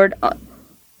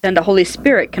the Holy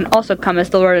Spirit can also come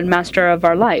as the Lord and Master of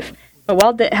our life. But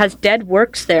while it has dead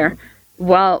works there,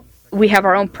 while we have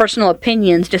our own personal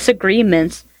opinions,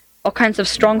 disagreements, all kinds of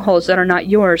strongholds that are not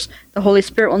yours, the Holy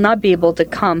Spirit will not be able to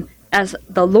come as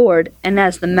the Lord and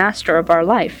as the Master of our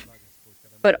life.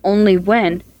 But only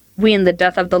when we, in the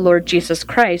death of the Lord Jesus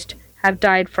Christ, have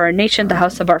died for our nation, the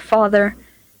house of our Father,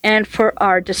 and for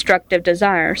our destructive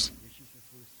desires,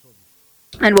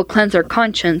 and will cleanse our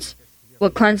conscience,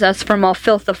 will cleanse us from all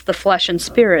filth of the flesh and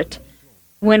spirit,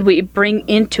 when we bring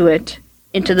into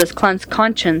this cleansed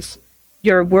conscience,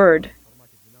 your word,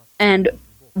 and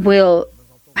will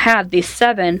have these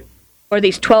 7 or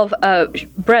these 12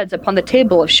 breads upon the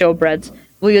table of showbreads,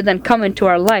 will you then come into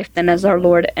our life then as our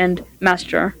Lord and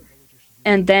Master,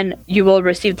 and then you will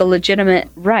receive the legitimate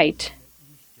right,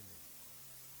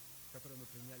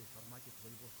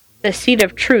 the seed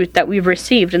of truth that we've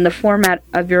received in the format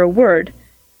of your word.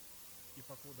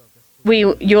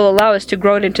 You'll allow us to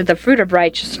grow it into the fruit of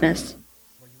righteousness.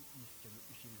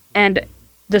 And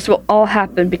this will all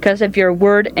happen because of your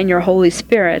word and your Holy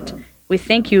Spirit. We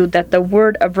thank you that the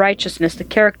word of righteousness, the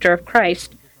character of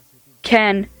Christ,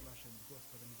 can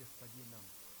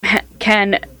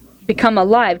become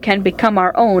alive, can become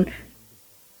our own,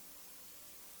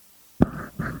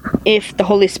 if the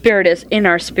Holy Spirit is in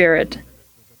our spirit,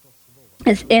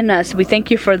 is in us. We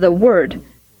thank you for the word,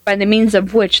 by the means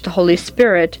of which the Holy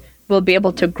Spirit will be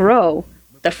able to grow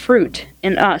the fruit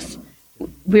in us.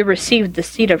 We receive the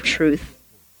seed of truth,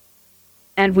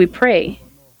 and we pray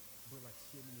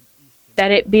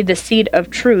that it be the seed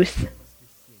of truth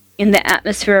in the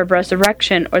atmosphere of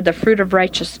resurrection, or the fruit of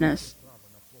righteousness.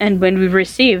 And when we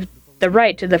receive the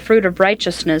right to the fruit of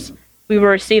righteousness, we will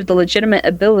receive the legitimate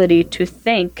ability to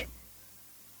thank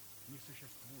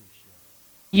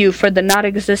you for the not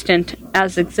existent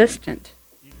as existent,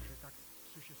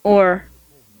 or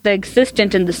the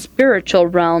existent in the spiritual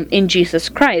realm in Jesus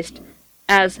Christ,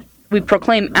 as we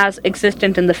proclaim as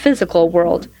existent in the physical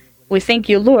world. We thank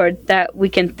you, Lord, that we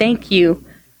can thank you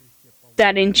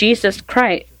that in Jesus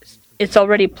Christ it's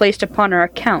already placed upon our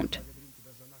account.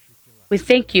 We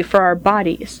thank you for our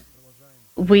bodies.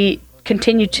 We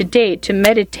continue today to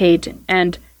meditate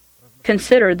and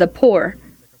consider the poor,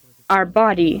 our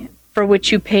body, for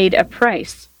which you paid a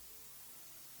price.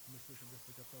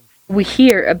 We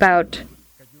hear about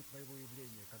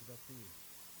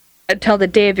until the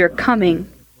day of your coming,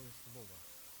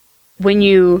 when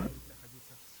you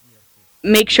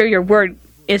make sure your word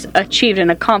is achieved and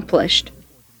accomplished.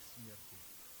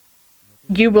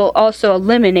 You will also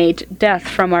eliminate death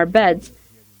from our beds,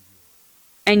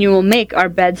 and you will make our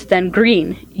beds then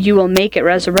green. You will make it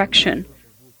resurrection.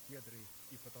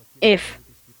 If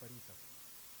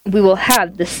we will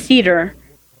have the cedar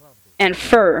and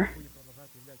fir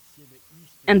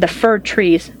and the fir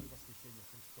trees.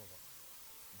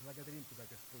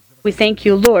 We thank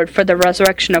you, Lord, for the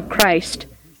resurrection of Christ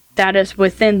that is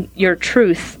within your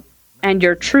truth, and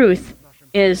your truth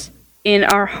is in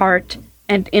our heart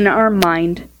and in our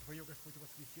mind.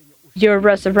 Your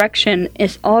resurrection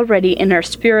is already in our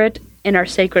spirit, in our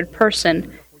sacred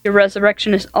person. Your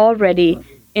resurrection is already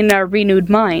in our renewed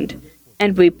mind.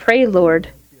 And we pray, Lord,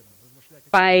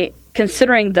 by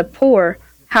considering the poor,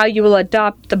 how you will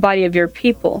adopt the body of your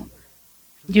people.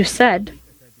 You said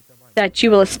that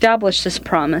you will establish this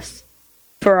promise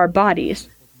for our bodies.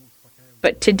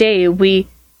 But today we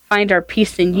find our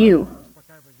peace in you.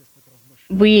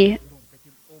 We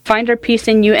find our peace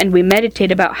in you, and we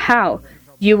meditate about how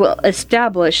you will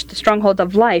establish the stronghold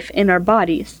of life in our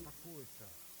bodies.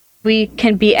 We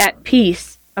can be at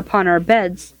peace upon our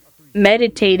beds,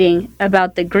 meditating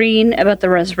about the green, about the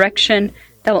resurrection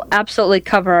that will absolutely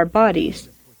cover our bodies.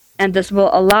 And this will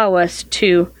allow us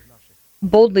to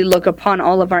boldly look upon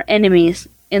all of our enemies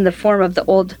in the form of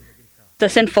the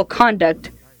sinful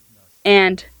conduct.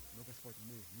 And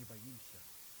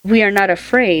we are not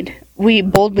afraid. We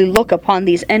boldly look upon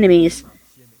these enemies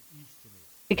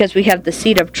because we have the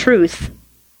seed of truth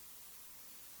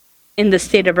in the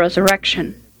state of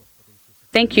resurrection.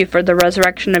 Thank you for the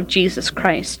resurrection of Jesus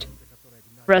Christ,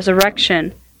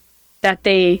 resurrection that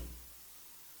they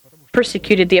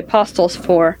persecuted the apostles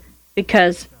for,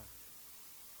 because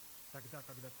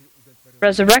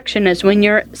resurrection is when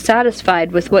you're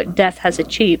satisfied with what death has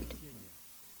achieved.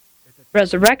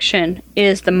 Resurrection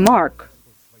is the mark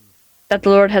that the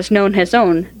Lord has known his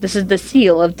own. This is the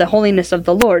seal of the holiness of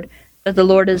the Lord, that the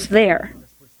Lord is there.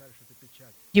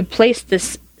 You place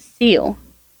this seal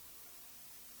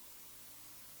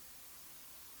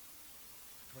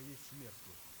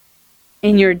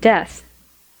in your death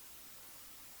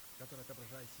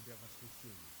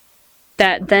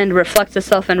that then reflects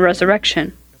itself in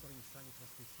resurrection.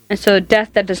 And so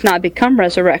death that does not become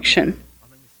resurrection,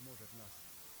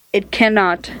 it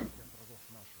cannot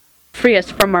free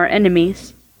us from our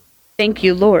enemies. Thank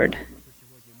you, Lord,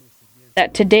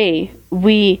 that today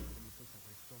we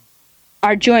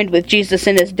are joined with Jesus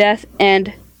in his death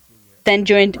and then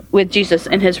joined with Jesus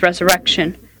in his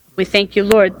resurrection. We thank you,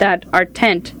 Lord, that our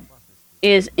tent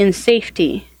is in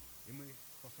safety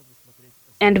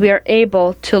and we are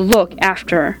able to look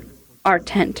after our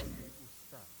tent.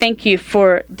 Thank you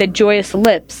for the joyous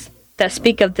lips that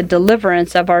speak of the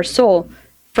deliverance of our soul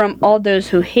from all those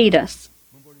who hate us.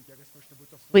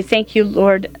 We thank you,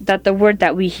 Lord, that the word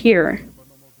that we hear,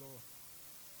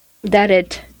 that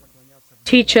it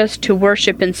teach us to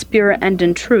worship in spirit and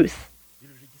in truth,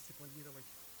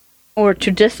 or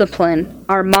to discipline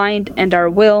our mind and our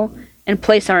will and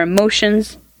place our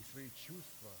emotions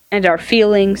and our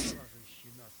feelings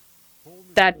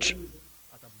that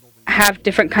have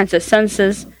different kinds of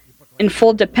senses in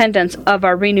full dependence of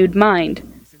our renewed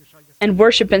mind, and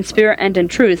worship in spirit and in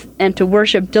truth, and to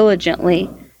worship diligently,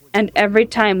 and every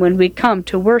time when we come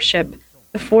to worship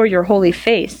before your holy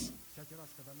face,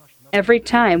 every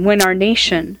time when our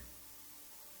nation,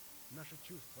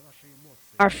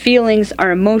 our feelings,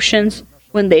 our emotions,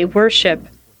 when they worship,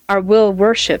 our will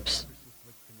worships,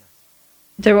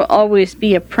 there will always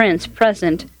be a prince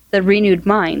present, the renewed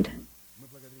mind.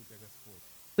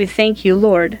 We thank you,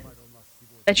 Lord,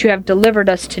 that you have delivered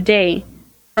us today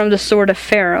from the sword of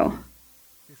Pharaoh.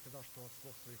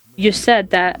 You said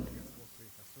that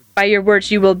by your words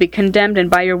you will be condemned,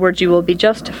 and by your words you will be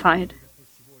justified.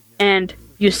 And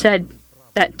you said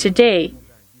that today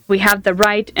we have the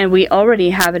right, and we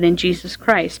already have it in Jesus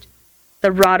Christ,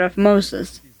 the rod of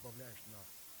Moses.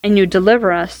 And you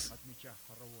deliver us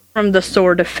from the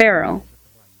sword of Pharaoh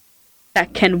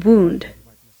that can wound,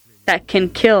 that can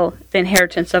kill the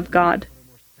inheritance of God,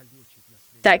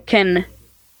 that can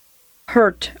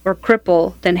hurt or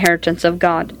cripple the inheritance of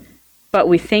God. But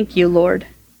we thank you, Lord,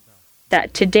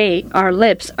 that today our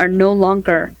lips are no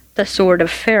longer the sword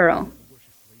of Pharaoh.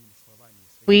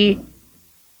 We,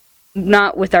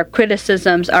 not with our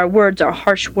criticisms, our words, our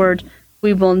harsh words,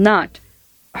 we will not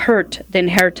hurt the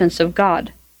inheritance of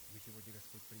God.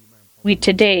 We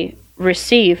today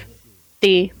receive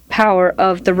the power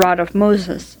of the rod of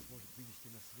Moses,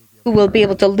 who will be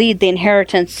able to lead the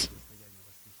inheritance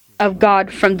of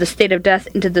God from the state of death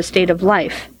into the state of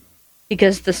life.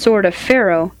 Because the sword of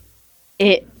Pharaoh,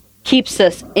 it keeps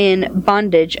us in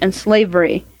bondage and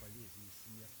slavery.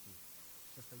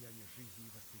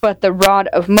 But the rod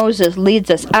of Moses leads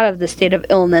us out of the state of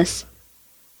illness.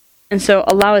 And so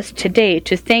allow us today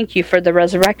to thank you for the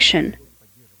resurrection.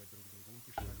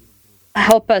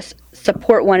 Help us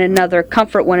support one another,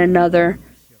 comfort one another,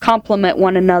 compliment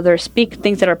one another, speak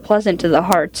things that are pleasant to the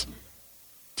hearts,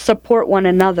 support one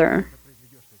another.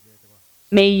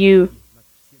 May you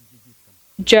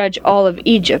judge all of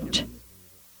Egypt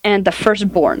and the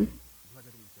firstborn.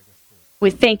 We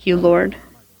thank you, Lord,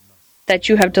 that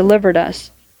you have delivered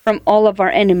us from all of our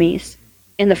enemies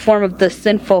in the form of the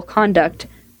sinful conduct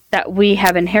that we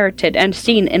have inherited and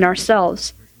seen in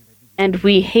ourselves, and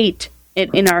we hate it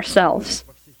in ourselves.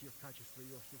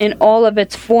 In all of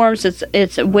its forms,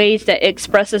 its ways that it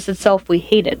expresses itself, we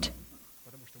hate it.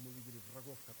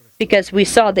 Because we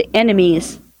saw the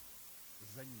enemies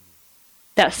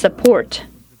that support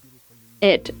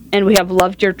it, and we have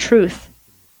loved your truth,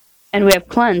 and we have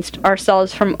cleansed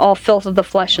ourselves from all filth of the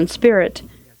flesh and spirit,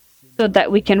 so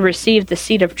that we can receive the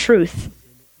seed of truth,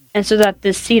 and so that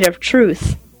this seed of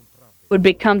truth would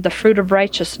become the fruit of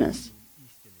righteousness,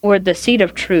 or the seed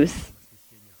of truth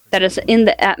that is in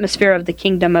the atmosphere of the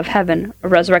kingdom of heaven, a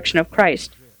resurrection of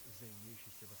Christ.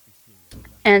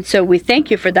 And so we thank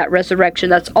you for that resurrection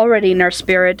that's already in our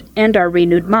spirit and our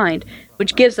renewed mind,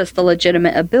 which gives us the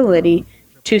legitimate ability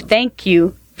to thank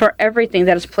you for everything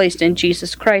that is placed in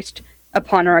Jesus Christ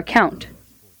upon our account.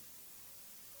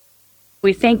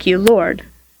 We thank you, Lord,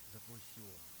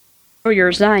 for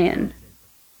your Zion,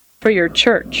 for your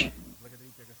church.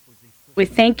 We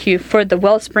thank you for the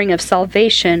wellspring of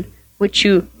salvation which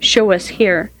you show us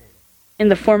here in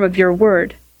the form of your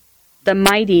word, the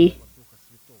mighty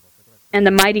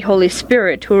Holy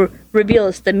Spirit who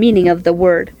reveals the meaning of the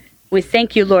word. We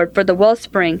thank you, Lord, for the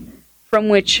wellspring from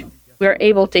which we are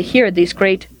able to hear these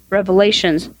great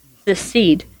revelations, the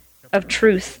seed of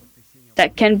truth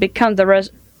that can become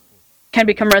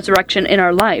resurrection in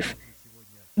our life.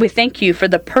 We thank you for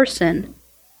the person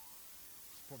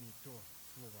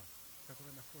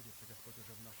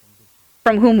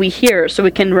from whom we hear so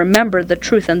we can remember the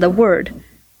truth and the word.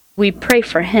 We pray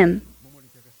for him.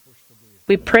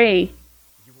 We pray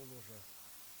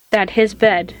that his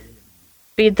bed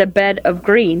be the bed of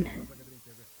green.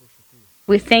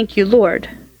 We thank you, Lord,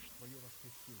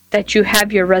 that you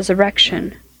have your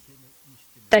resurrection,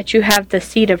 that you have the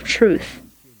seed of truth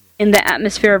in the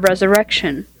atmosphere of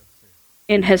resurrection,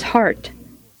 in his heart,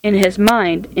 in his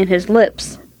mind, in his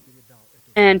lips.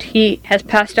 And he has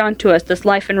passed on to us this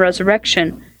life and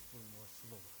resurrection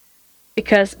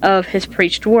because of his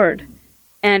preached word.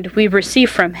 And we receive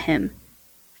from him.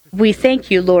 We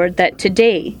thank you, Lord, that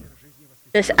today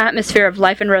this atmosphere of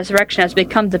life and resurrection has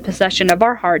become the possession of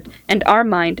our heart and our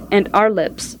mind and our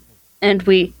lips. And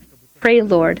we pray,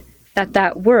 Lord, that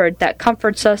that word that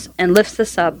comforts us and lifts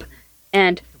us up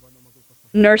and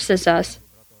nurses us,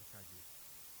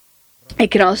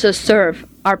 it can also serve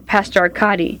our Pastor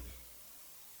Arkady,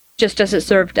 just as it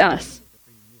served us.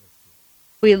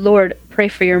 We, Lord, pray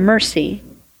for your mercy,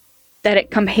 that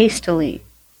it come hastily,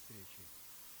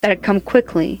 that it come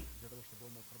quickly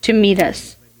to meet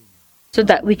us, so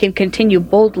that we can continue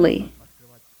boldly.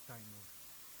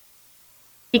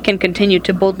 He can continue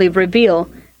to boldly reveal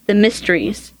the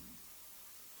mysteries.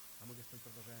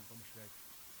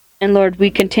 And Lord, we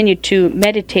continue to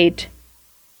meditate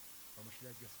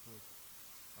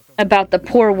about the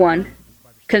poor one,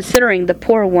 considering the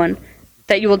poor one,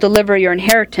 that you will deliver your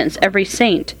inheritance, every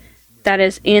saint that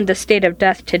is in the state of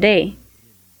death today.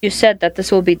 You said that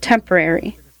this will be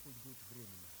temporary.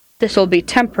 This will be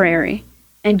temporary,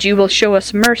 and you will show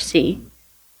us mercy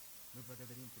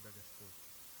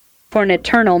for an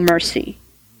eternal mercy.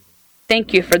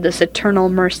 Thank you for this eternal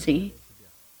mercy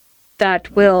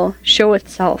that will show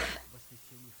itself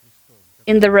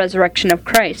in the resurrection of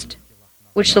Christ,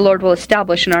 which the Lord will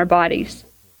establish in our bodies.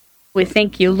 We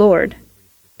thank you, Lord,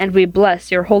 and we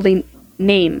bless your holy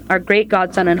name, our great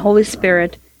God, Son, and Holy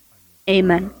Spirit.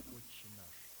 Amen.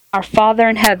 Our Father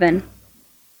in heaven,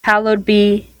 hallowed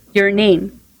be your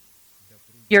name.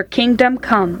 Your kingdom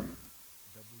come.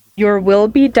 Your will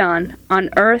be done on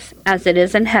earth as it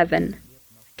is in heaven.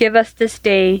 Give us this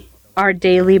day our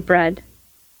daily bread.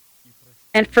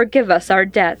 And forgive us our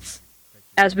debts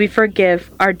as we forgive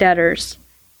our debtors.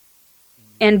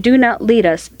 And do not lead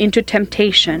us into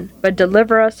temptation, but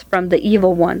deliver us from the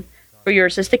evil one. For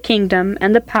yours is the kingdom,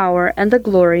 and the power, and the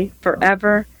glory,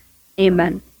 forever.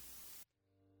 Amen.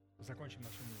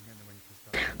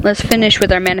 Let's finish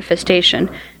with our manifestation.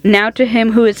 Now to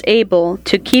him who is able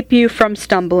to keep you from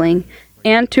stumbling,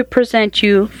 and to present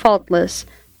you faultless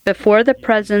before the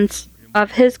presence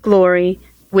of his glory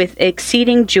with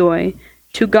exceeding joy,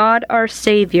 to God our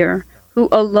Savior, who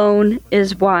alone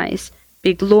is wise,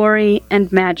 be glory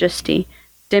and majesty,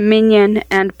 dominion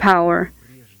and power,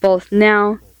 both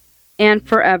now and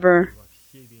forever.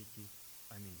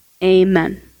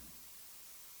 Amen.